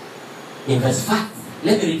in verse 5,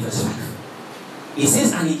 let me read verse 5. It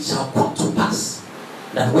says, and it shall come to pass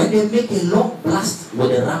that when they make a long blast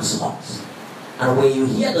with the ram's horns, and when you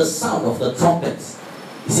hear the sound of the trumpets,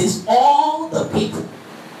 it says, all the people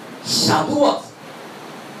shall do what?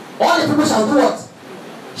 All the people shall do what?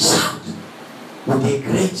 Shout with a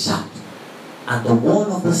great shout, and the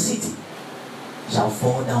wall of the city shall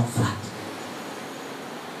fall down flat.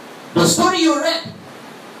 The story you read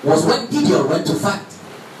was when Gideon went to fight.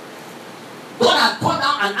 God had turned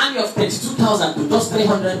down an army of 32,000 to just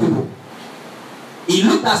 300 people. It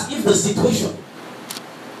looked as if the situation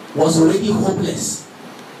was already hopeless.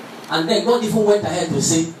 And then God even went ahead to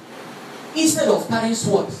say, instead of carrying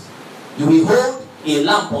swords, you will hold a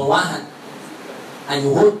lamp on one hand and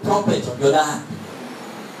you hold trumpet on the other hand,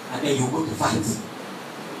 and then you go to fight.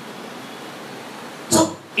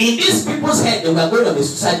 So in these people's head, they were going on a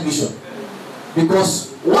suicide mission,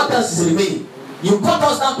 because what else is remaining? You cut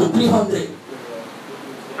us down to 300,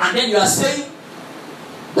 and then you are saying,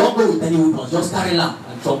 don't go with any weapons, just carry lamp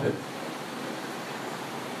and trumpet.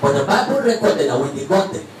 But the Bible recorded that when they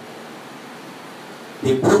got there,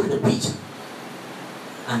 they broke the pitcher,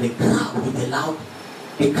 and they cried with a loud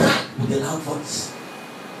voice.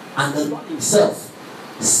 And the Lord himself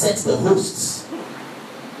set the hosts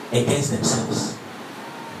against themselves.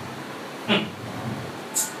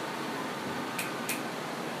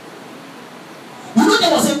 You know,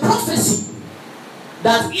 there was a prophecy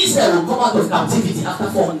that Israel will come out of captivity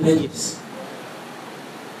after 400 years.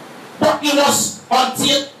 But it was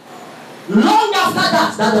until long after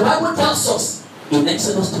that that the Bible tells us in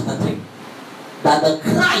Exodus chapter 3 that the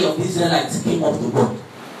cry of the Israelites came up to God.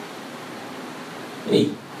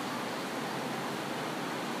 Hey.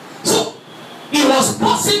 So it was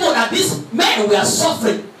possible that these men were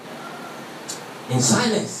suffering in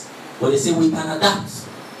silence. But they say we can adapt.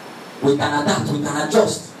 We can adapt, we can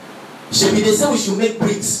adjust. Maybe they say we should make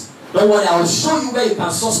bricks. Don't worry, I will show you where you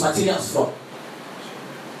can source materials from.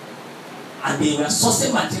 And they were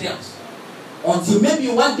sourcing materials until maybe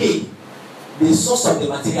one day the source of the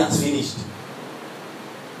materials finished.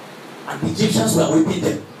 And the Egyptians were whipping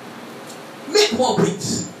them. Make more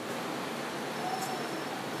bricks.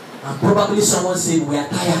 And probably someone said, we are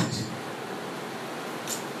tired.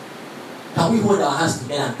 Can we hold our hands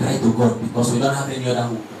together and cry to God because we don't have any other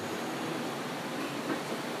hope?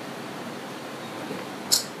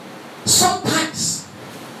 Sometimes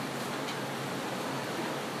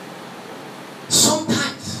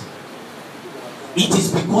it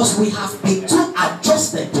is because we have been too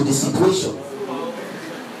adjusted to the situation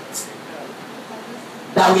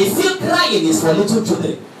that we feel crying is for little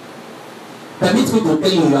children. Permit me to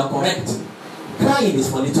tell you, you are correct. Crying is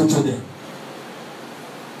for little children.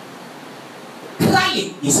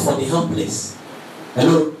 Crying is for the helpless.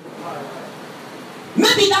 Hello?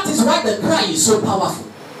 Maybe that is why the cry is so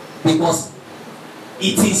powerful. Because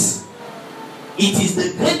it is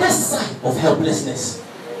the greatest sign of helplessness.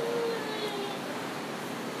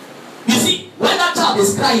 You see, when that child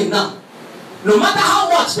is crying now, no matter how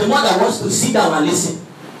much the mother wants to sit down and listen,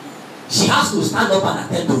 she has to stand up and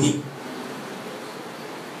attend to him.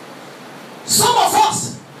 Some of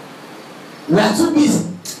us, we are too busy.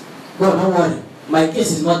 No, don't worry. My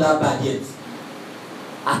case is not that bad yet.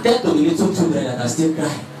 Attend to the little children that are still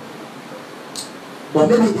crying. But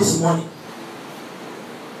maybe this morning,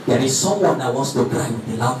 there is someone that wants to cry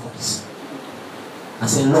with a loud voice and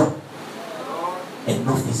say, Lord,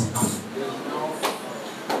 enough is enough.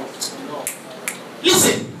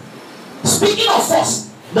 Listen, speaking of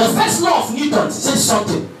force, the first law of Newton says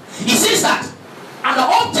something. It says that an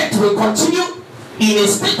object will continue in a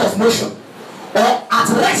state of motion or at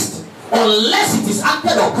rest unless it is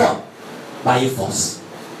acted upon by a force.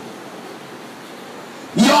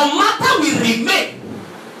 Your matter will remain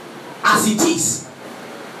as it is.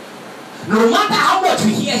 No matter how much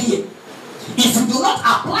we hear here, if you do not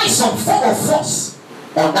apply some form of force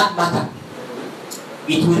on that matter,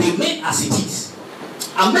 it will remain as it is.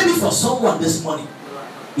 And maybe for someone this morning,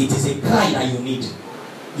 it is a cry that you need.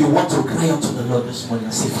 You want to cry unto the Lord this morning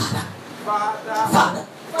and say, Father,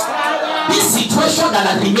 this situation that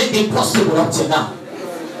has remained impossible up till now,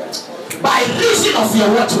 by reason of your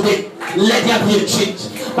word today, let there be a change.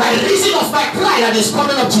 By reason of my cry that is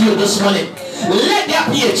coming up to you this morning, Let there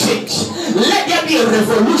be a change. Let there be a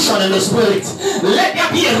revolution in the spirit. Let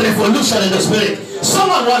there be a revolution in the spirit.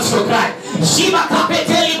 Someone wants to cry. Shiva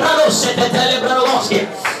kapeteli branose tetele branoske.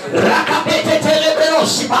 Rakapete tele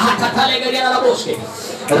branosi bahata tale gariana boske.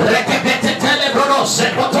 Rekepete tele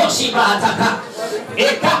branose potosi bahata.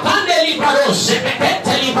 Ekapande branose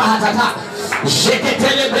pepete li bahata.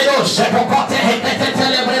 Jetele branose popote hete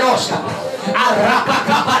tele branoska. Arapa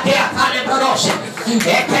kapate tale branose.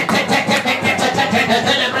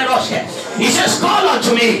 He says, call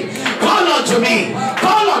unto me, call unto me,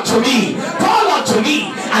 call unto me, call unto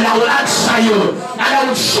me, and I will answer you, and I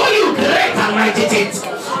will show you great and mighty things,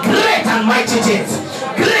 great and mighty things,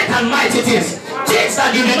 great and mighty things, things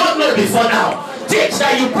that you did not know before now, things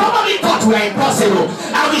that you probably thought were impossible.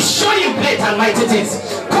 I will show you great and mighty things.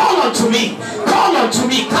 Call unto me, call unto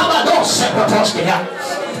me.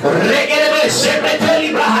 Regerebe sepeteli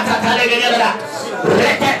brahata talegerada.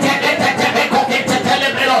 Rekete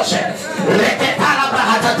telebrose. Reketala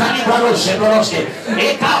brahata talibrose broske.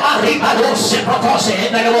 Ekaba ribadose protose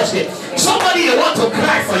endagoske. Somebody, you want to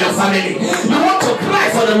cry for your family. You want to cry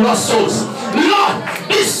for the lost souls. Lord,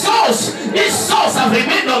 these souls have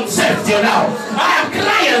remained unsaved till now. I am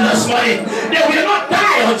crying this morning. They will not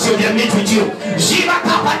die until they meet with you. Shiva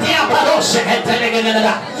kapatia barose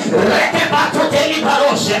entelegenada. Rekebato teli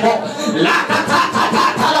barose mo. La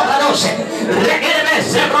katata la barose. Regereme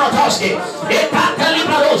sebrotoski. Ekatali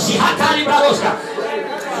barosi hatali baroska.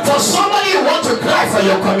 For somebody who want to cry for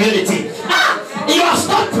your community. You have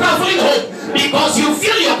stopped traveling home because you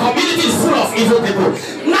feel your community is full of evil people.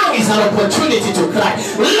 Now is an opportunity to cry.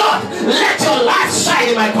 Lord, let your light shine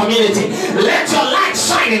in my community. Let your light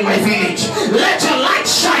shine in my village. Let your light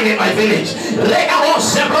shine in my village.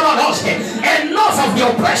 Enough of the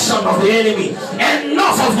oppression of the enemy.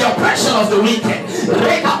 Enough of the oppression of the wicked.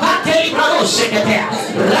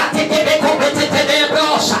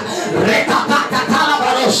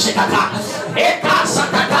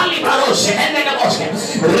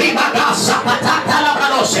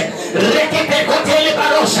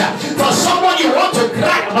 For someone, you want to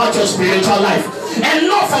cry about your spiritual life.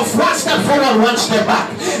 Enough of one step forward, one step back.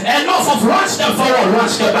 Enough of one step forward, one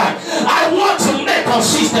step back. I want to make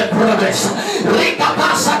consistent progress.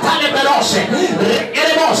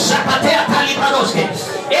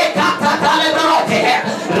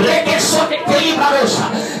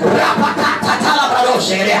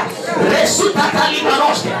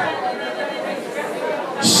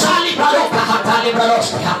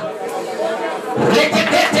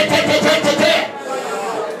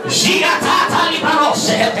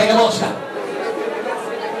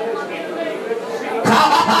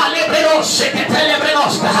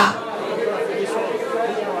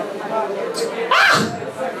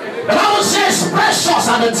 The Bible says, precious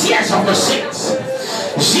are the tears of the saints.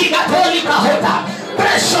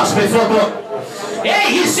 Precious before God.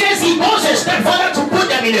 Hey, he says he goes a step further to put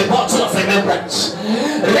them in a bottle of remembrance.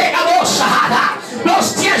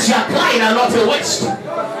 Those tears you are crying are not a waste.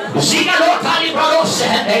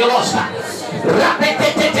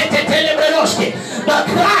 The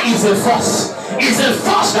cry is a force. It's a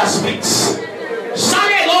force that speaks.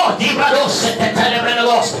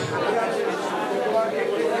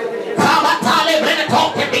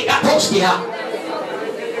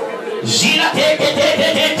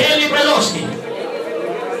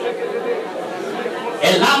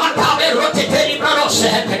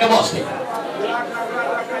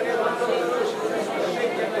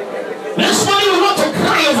 This morning we want to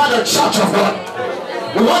cry over the church of God.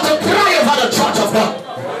 We want to cry over the church of God.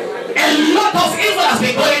 A lot of evil has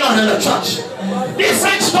been going on in the church.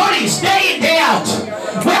 Different stories, day in, day out.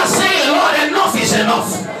 We are saying, Lord, enough is enough.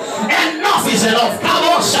 Enough is enough.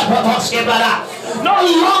 No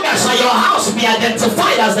longer shall your house be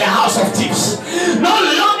identified as the house of thieves. No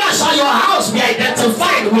longer shall your house be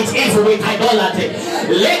identified with evil, with idolatry.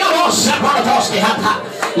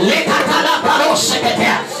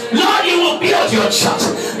 Lord, you will build your church.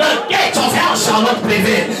 The gates of hell shall not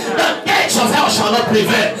prevail. The gates of hell shall not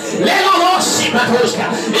prevail.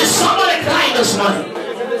 Is somebody crying this morning?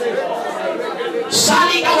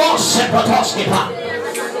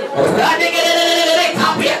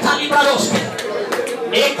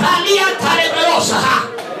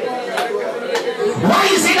 Why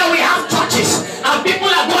is it that we have churches and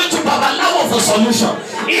people are going to Babalawo for solution?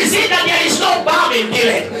 Is it that there is no balm in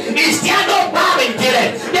Gilead? Is there no balm in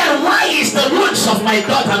Gilead? Then why is the roots of my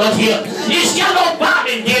daughter not healed? Is there no balm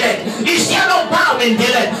in Gilead? Is there no balm in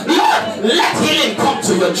Gilead? Lord, let healing come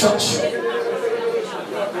to your church.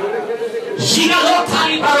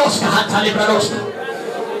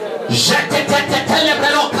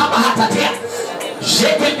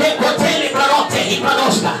 Jekete kotele prarote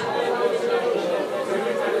hipradoska.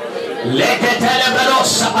 Leketele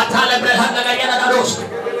pradosa patale brehanda gayana dadoska.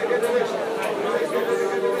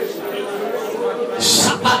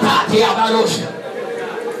 Sapatati abadoska.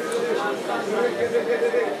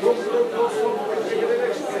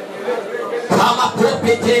 Kama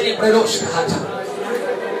popetele pradoska hata.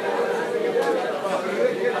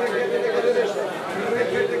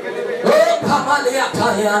 Oh kamalia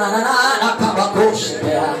tayana na kabakosha.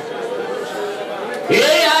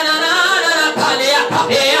 Yana na kalia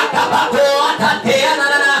kapea kabato atatea na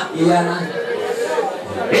yana.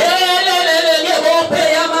 Ele bope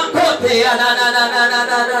ya makote yana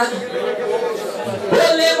na.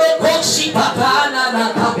 Ole bokoshi patana na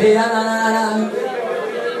kapea na.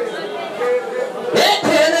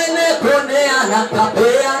 Etene kone ana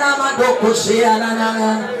kapea na madokoshi yana na.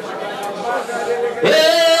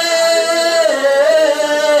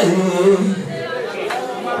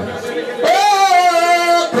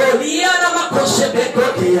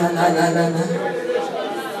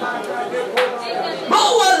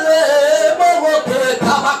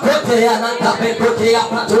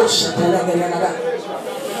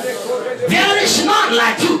 There is none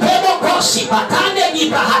like you.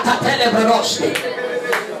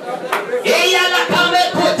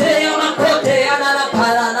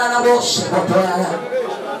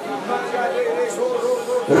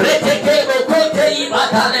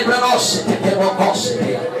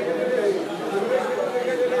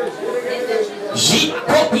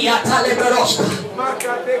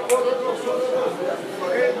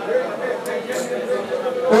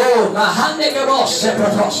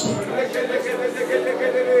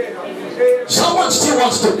 Someone still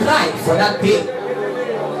wants to cry for that pain.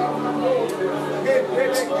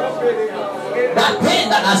 That pain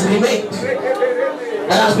that has remained,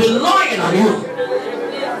 that has been gnawing on you.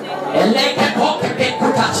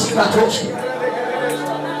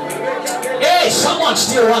 Hey, someone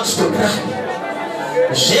still wants to cry.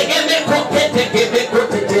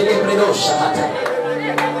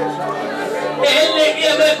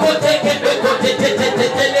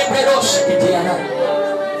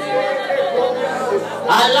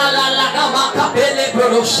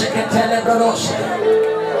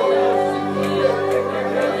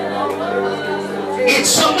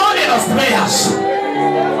 It's a morning of prayers.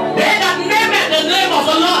 They that name the name of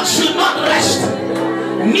the Lord should not rest,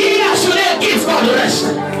 neither should they give God rest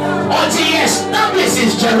until he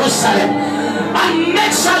establishes Jerusalem and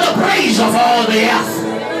makes her the praise of all the earth.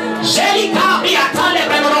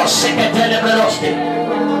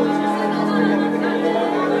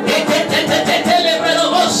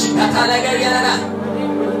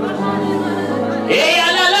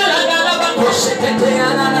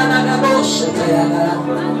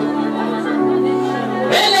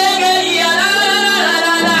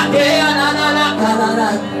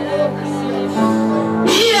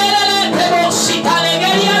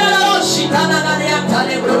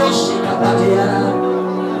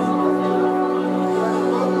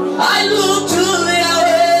 I look to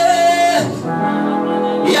Yahweh,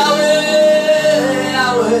 Yahweh,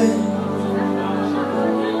 Yahweh.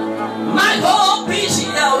 My hope is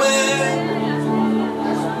Yahweh,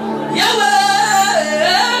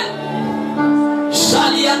 Yahweh.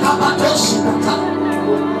 Shalia kapatosi kata.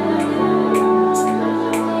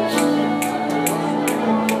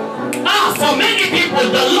 For many people,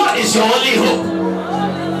 the Lord is your only hope.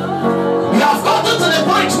 You have gotten to the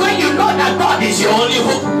point where you know that God is your only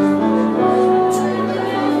hope.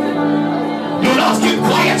 Do not keep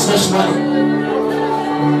quiet this morning.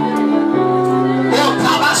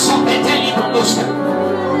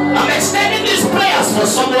 I'm extending these prayers for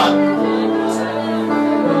someone.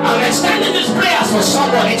 I'm extending these prayers for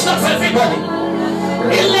someone. It's not for everybody.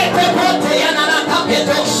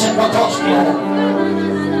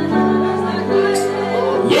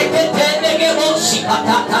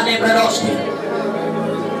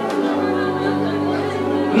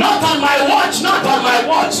 Not on my watch, not on my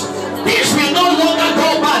watch. This will no longer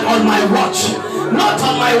go bad on my watch. Not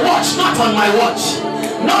on my watch, not on my watch.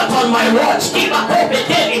 Not on my watch.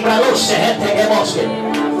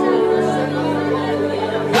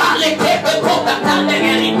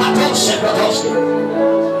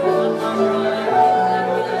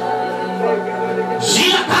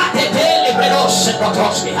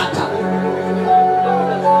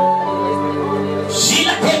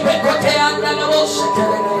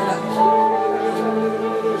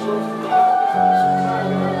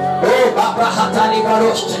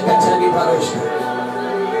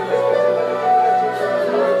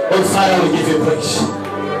 Oh, Father, we give you praise.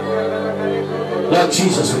 Lord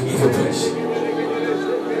Jesus, we give you praise.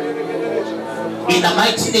 In the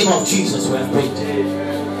mighty name of Jesus, we have prayed.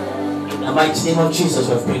 In the mighty name of Jesus,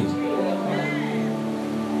 we have prayed.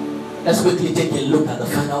 Let's quickly take a look at the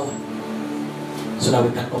final one so that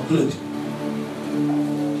we can conclude.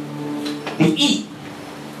 The E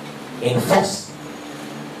in force.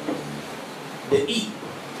 The E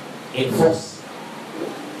in force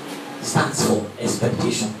stands for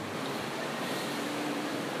expectation.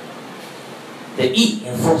 The E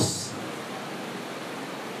in force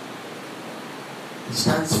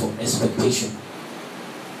stands for expectation.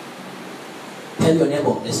 Tell your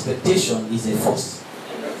neighbor, expectation is a force.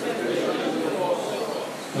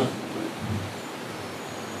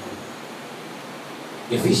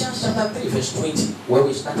 Ephesians chapter 3 verse 20, where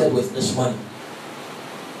we started with this morning,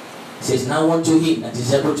 it says, now unto him that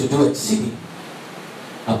is able to do exceeding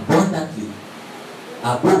abundantly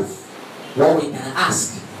above what we can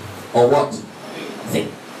ask or what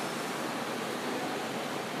think.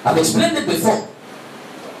 I've explained it before.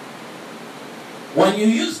 When you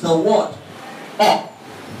use the word or,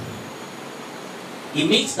 it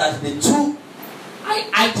means that the two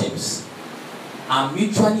items are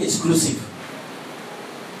mutually exclusive.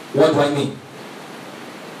 What do I mean?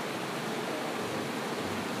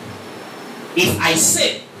 If I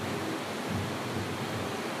say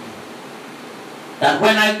that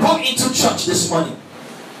when I come into church this morning,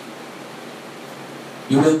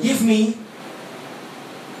 you will give me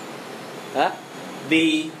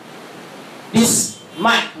this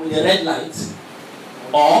mic with the red light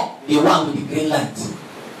or the one with the green light.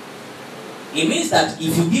 It means that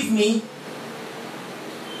if you give me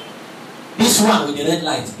this one with the red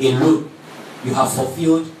light alone, you have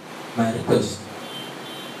fulfilled my request.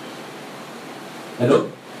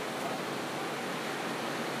 Hello?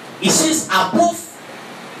 It says above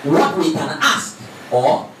what we can ask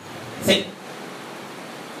or think.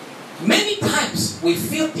 Many times we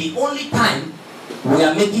feel the only time we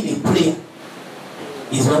are making a prayer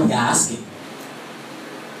is when we are asking.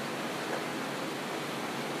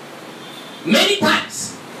 Many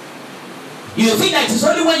times you think that it is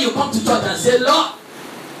only when you come to church and say, Lord,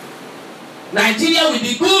 Nigeria will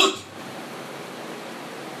be good,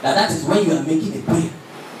 that is when you are making a prayer.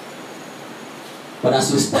 But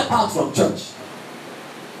as you step out from church,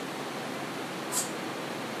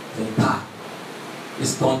 the car,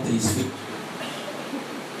 this country is fit.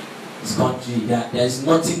 This country, there is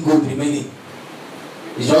nothing good remaining.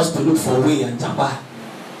 It's just to look for way and jump.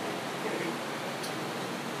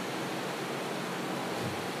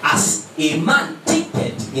 As a man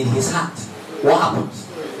thinketh in his heart, what happens?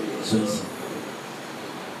 So easy.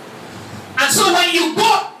 And so when you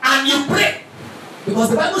go and you pray, because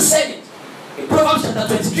the Bible said it in Proverbs chapter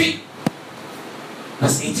 23,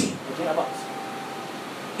 verse 18,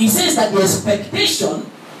 it says that the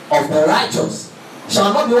expectation of the righteous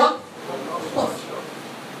shall not be what?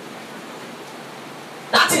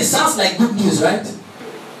 That thing sounds like good news, right?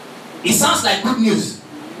 It sounds like good news.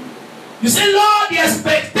 You say, Lord, the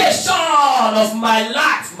expectation of my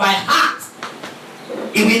life, my heart,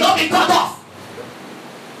 it will not be cut off.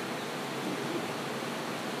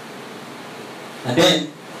 And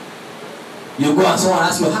then you go and someone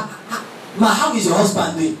asks you, how is your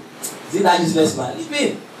husband doing? Is it that useless man? Leave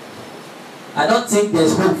me. I don't think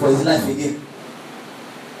there's hope for his life again.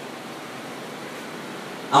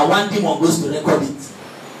 And one demon goes to record it.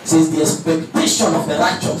 It says the expectation of the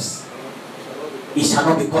righteous, it shall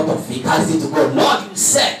not be cut off. He carries it to God. Lord, you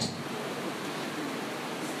said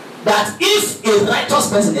that if a righteous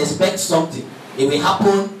person expects something, it will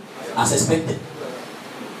happen as expected.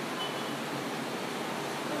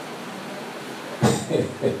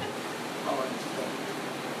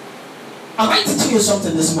 Am I teaching you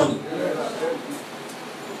something this morning?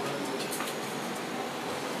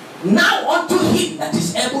 Now unto him that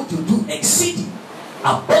is able to do exceeding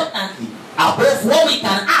abundantly above what we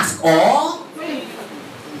can ask or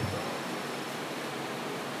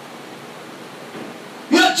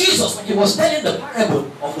Jesus, when he was telling the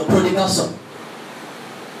parable of the prodigal son,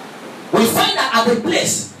 we find that at the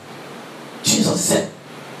place Jesus said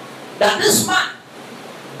that this man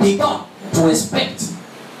began to expect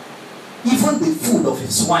even the food of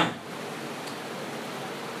his swine,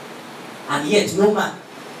 and yet no man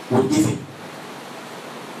would give him.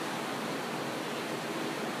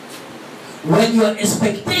 When your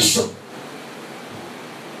expectation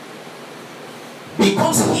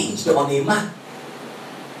becomes hinged on a man,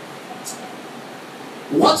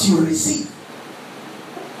 what you receive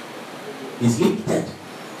is limited.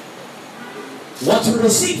 What you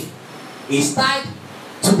receive is tied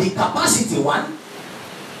to the capacity one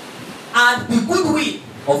and the goodwill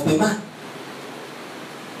of the man.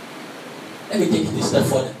 Let me take it a step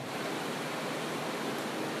further.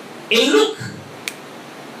 In Luke,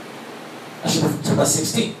 chapter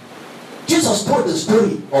 16, Jesus told the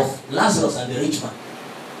story of Lazarus and the rich man.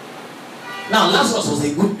 Now, Lazarus was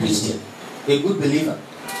a good Christian, a good believer.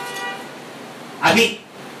 I mean,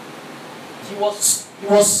 he was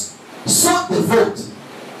so devout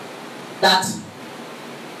that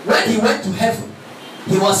when he went to heaven,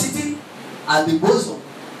 he was sitting at the bosom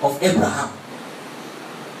of Abraham.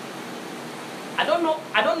 I don't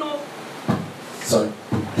know. Sorry.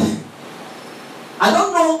 I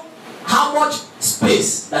don't know how much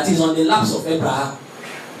space that is on the laps of Abraham.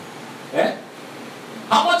 Eh?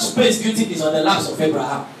 How much space do you think is on the laps of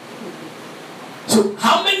Abraham? So,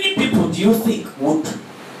 how many people do you think would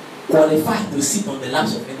qualify to sit on the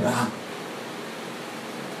laps of Abraham?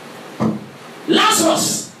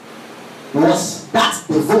 Lazarus was that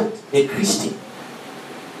devout a Christian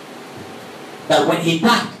that when he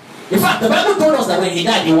died, in fact, the Bible told us that when he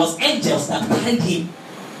died, it was angels that carried him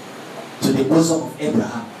to the bosom of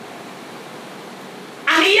Abraham.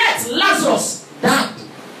 And yet, Lazarus died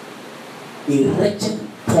a wretched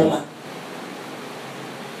poor man.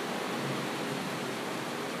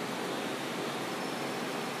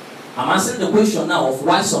 I'm answering the question now of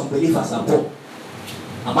why some believers are poor.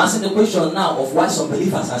 I'm answering the question now of why some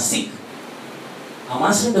believers are sick. I'm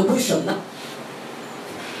answering the question now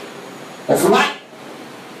of why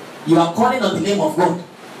you are calling on the name of God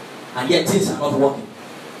and yet things are not working.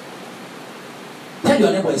 Tell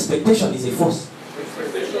your neighbor, expectation is a force.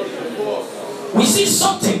 We see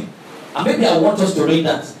something, and maybe I want us to read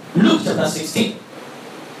that. Luke chapter 16.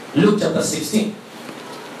 Luke chapter 16.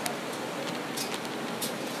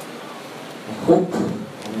 I hope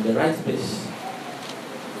I'm in the right place.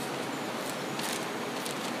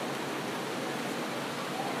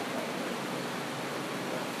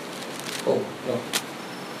 Oh, no.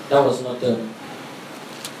 That was not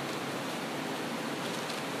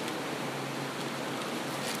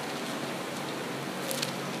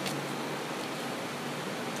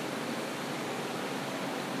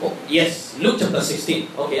Oh, yes. Luke chapter 16.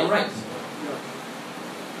 Okay, I'm right.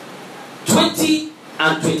 20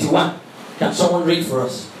 and 21. Can someone read for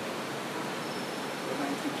us?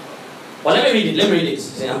 Well, let me read it.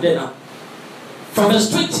 Say, I'm there now. From verse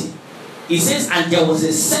 20, it says, and there was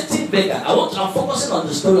a certain beggar. I'm focusing on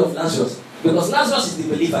the story of Lazarus, because Lazarus is the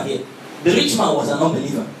believer here. The rich man was an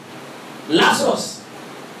unbeliever. Lazarus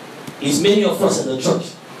is many of us in the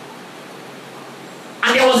church.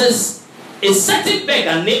 And there was a certain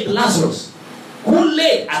beggar named Lazarus who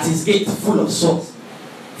lay at his gate full of salt.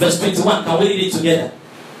 Verse 21, can we read it together?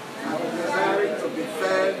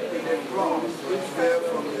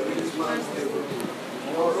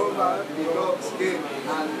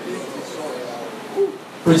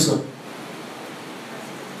 Praise God.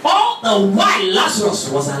 All the while Lazarus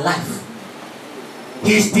was alive,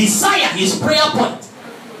 his desire, his prayer point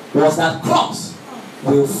was that crops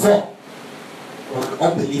will fall on an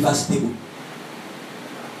unbeliever's table.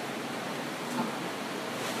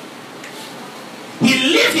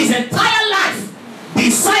 He lived his entire life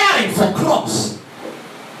desiring for crops.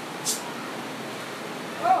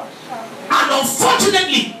 And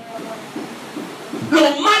unfortunately,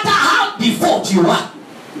 no matter how devout you are,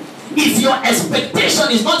 if your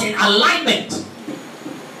expectation is not in alignment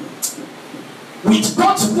with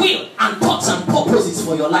God's will and thoughts and purposes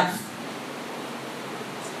for your life,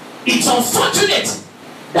 it's unfortunate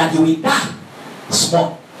that you will die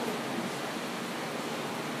small.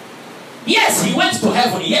 Yes, he went to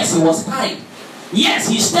heaven. Yes, he was kind. Yes,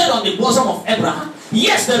 he stayed on the bosom of Abraham.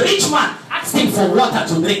 Yes, the rich man asked him for water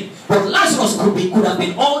to drink. But Lazarus could have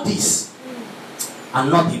been all this and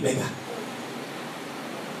not the beggar.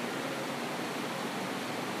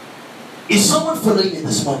 Is someone following me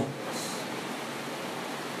this morning?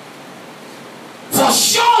 For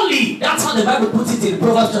surely, that's how the Bible puts it in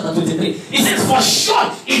Proverbs chapter 23. It says, for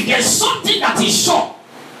sure, if there's something that is sure,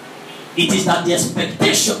 it is that the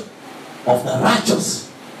expectation of the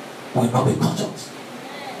righteous will not be cut off.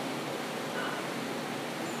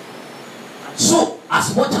 So,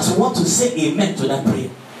 as much as you want to say amen to that prayer,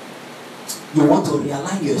 you want to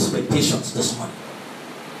realign your expectations this morning.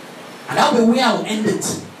 And that will be where I will end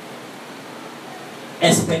it.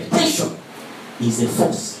 Expectation is a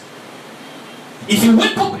force. If you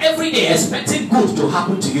wake up every day expecting good to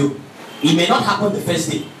happen to you, it may not happen the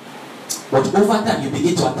first day, but over time you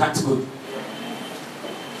begin to attract good.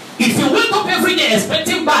 If you wake up every day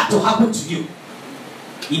expecting bad to happen to you,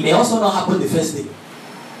 it may also not happen the first day,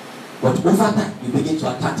 but over time you begin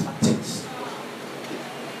to attract bad things.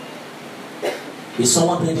 Is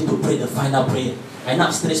someone ready to pray the final prayer? I know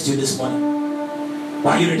I've stressed you this morning.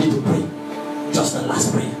 Why are you ready to pray? Just the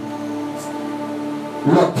last prayer.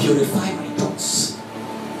 Lord, purify my thoughts.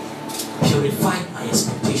 Purify my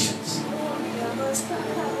expectations.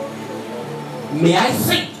 May I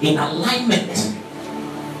think in alignment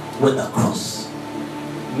with the cross.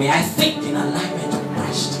 May I think in alignment with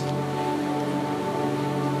Christ.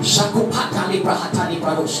 Shakupata libra hata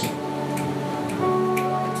libra roski.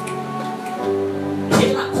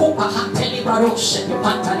 Kela kupa hata libra roski.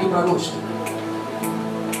 Pata libra roski.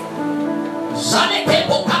 Zane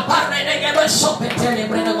kepo kapare negebe sopete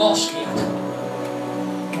libra negoski.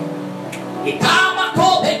 Ikama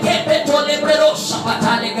kope kepe to libra rosa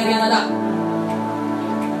pata legariana.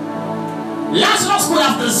 Lazarus could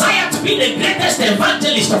have desired to be the greatest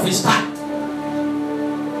evangelist of his time.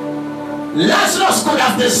 Lazarus could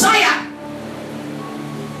have desired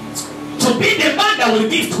to be the man that will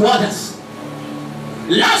give to others.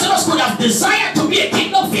 Lazarus could have desired to be a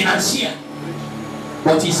kingdom financier.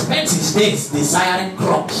 But he spent his days desiring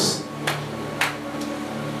crops.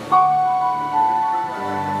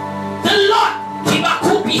 The Lord,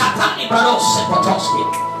 Kibakubi Hatani Brados Potoski.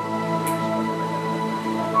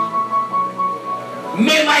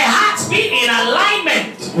 May my heart be in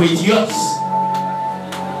alignment with yours.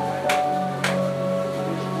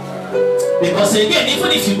 Because again, even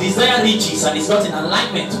if you desire riches and it's not in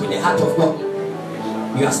alignment with the heart of God,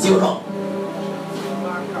 you are still wrong.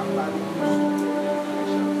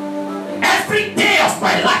 Every day of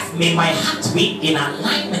my life, may my heart be in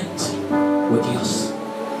alignment with yours.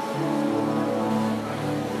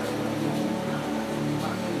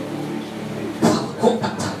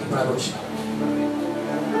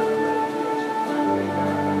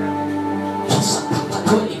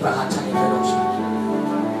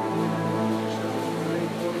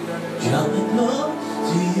 Coming close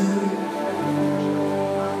to you.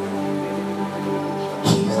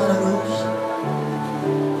 Keys on the rose.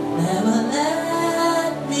 Never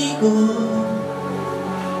let me go.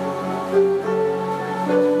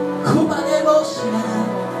 Kuba devotion.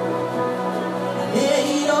 I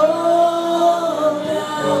lay it all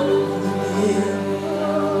down here.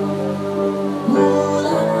 Ooh,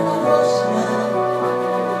 la devotion.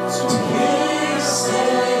 So to hear you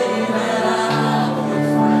say that I will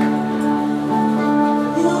find.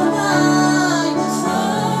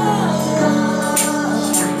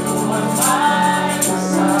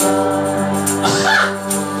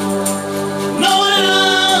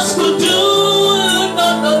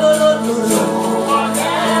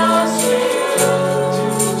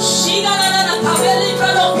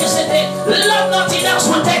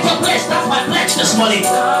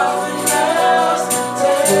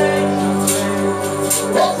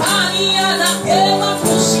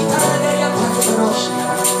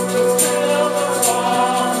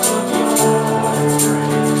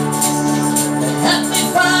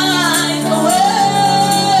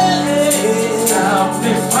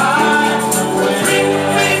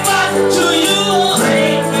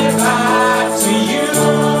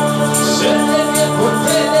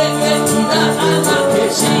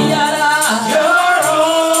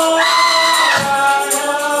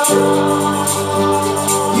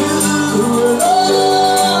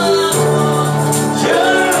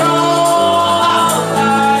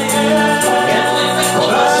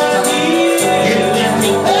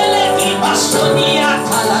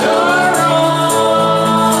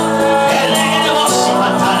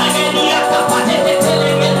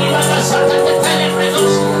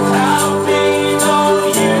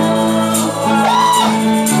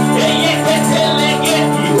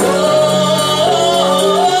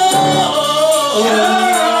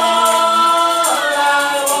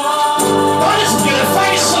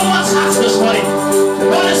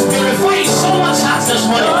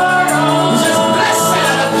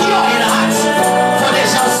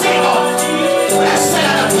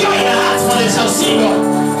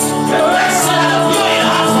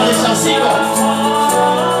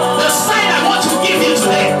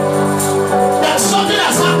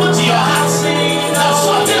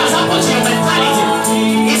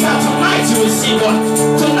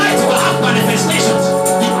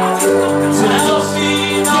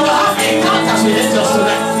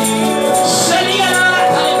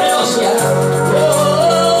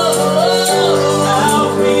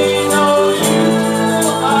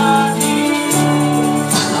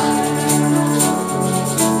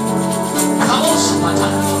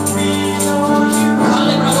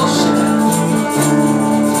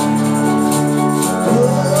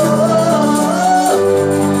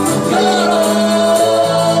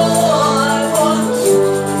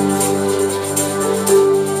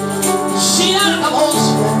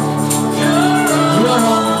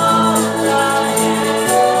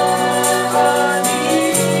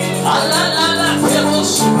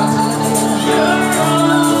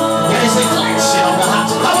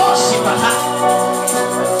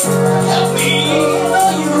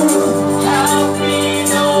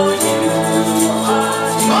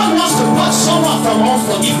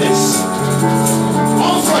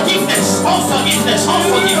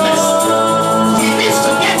 forgiveness. He needs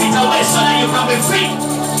to get it away so that you can be free.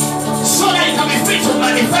 So that you can be free to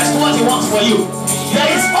manifest what he wants for you. There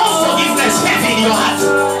is unforgiveness heavy in your heart.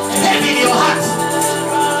 Heavy in your heart.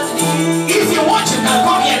 If you want, you can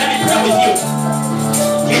come here. Let me pray with you.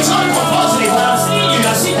 It's not compulsory, but I'm seeing you.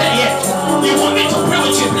 You're seated here. You want me to pray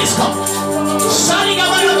with you? Please come. Shining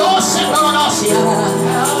about your Lord,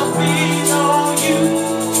 help me know you.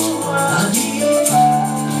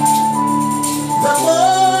 The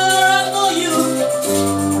more I know you,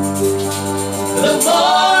 the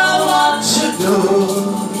more I want to know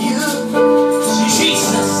you.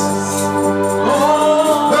 Jesus,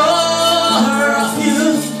 more of you.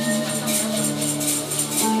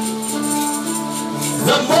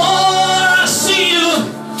 The more I see you,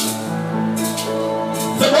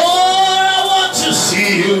 the more I want to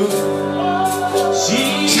see you.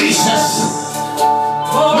 Jesus,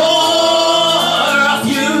 more of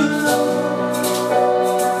you.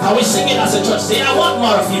 Are we singing as a church? Say, I want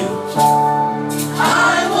more of you.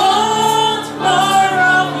 I want more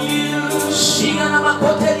of you.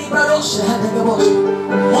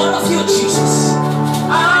 More of you, Jesus.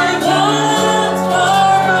 I want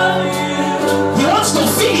more of you. He wants to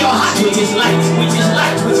fill your heart with his light, with his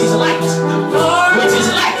light, with his light, with his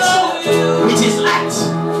light, with his light.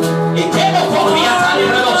 It came upon me at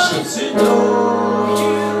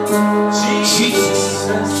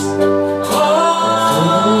Jesus.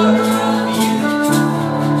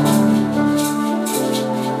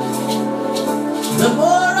 The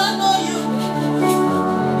more I know you,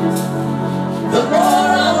 the more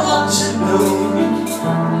I want to know you.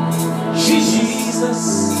 Jesus,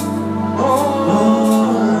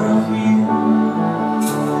 more of you.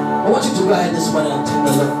 I want you to go ahead this morning and thank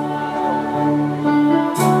the Lord.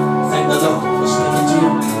 Thank the Lord for speaking to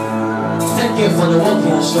you. Thank you for the work He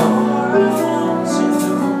has done.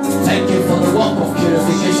 Thank you for the work of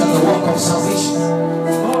purification, the work of salvation.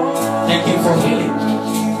 Thank you for healing.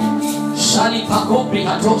 Shali pakopri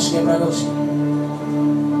hatoske bradoske.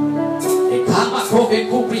 Ekama kobe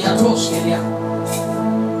kupri hatoske lia.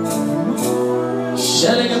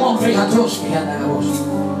 Shele gemopri hatoske yana gaboske.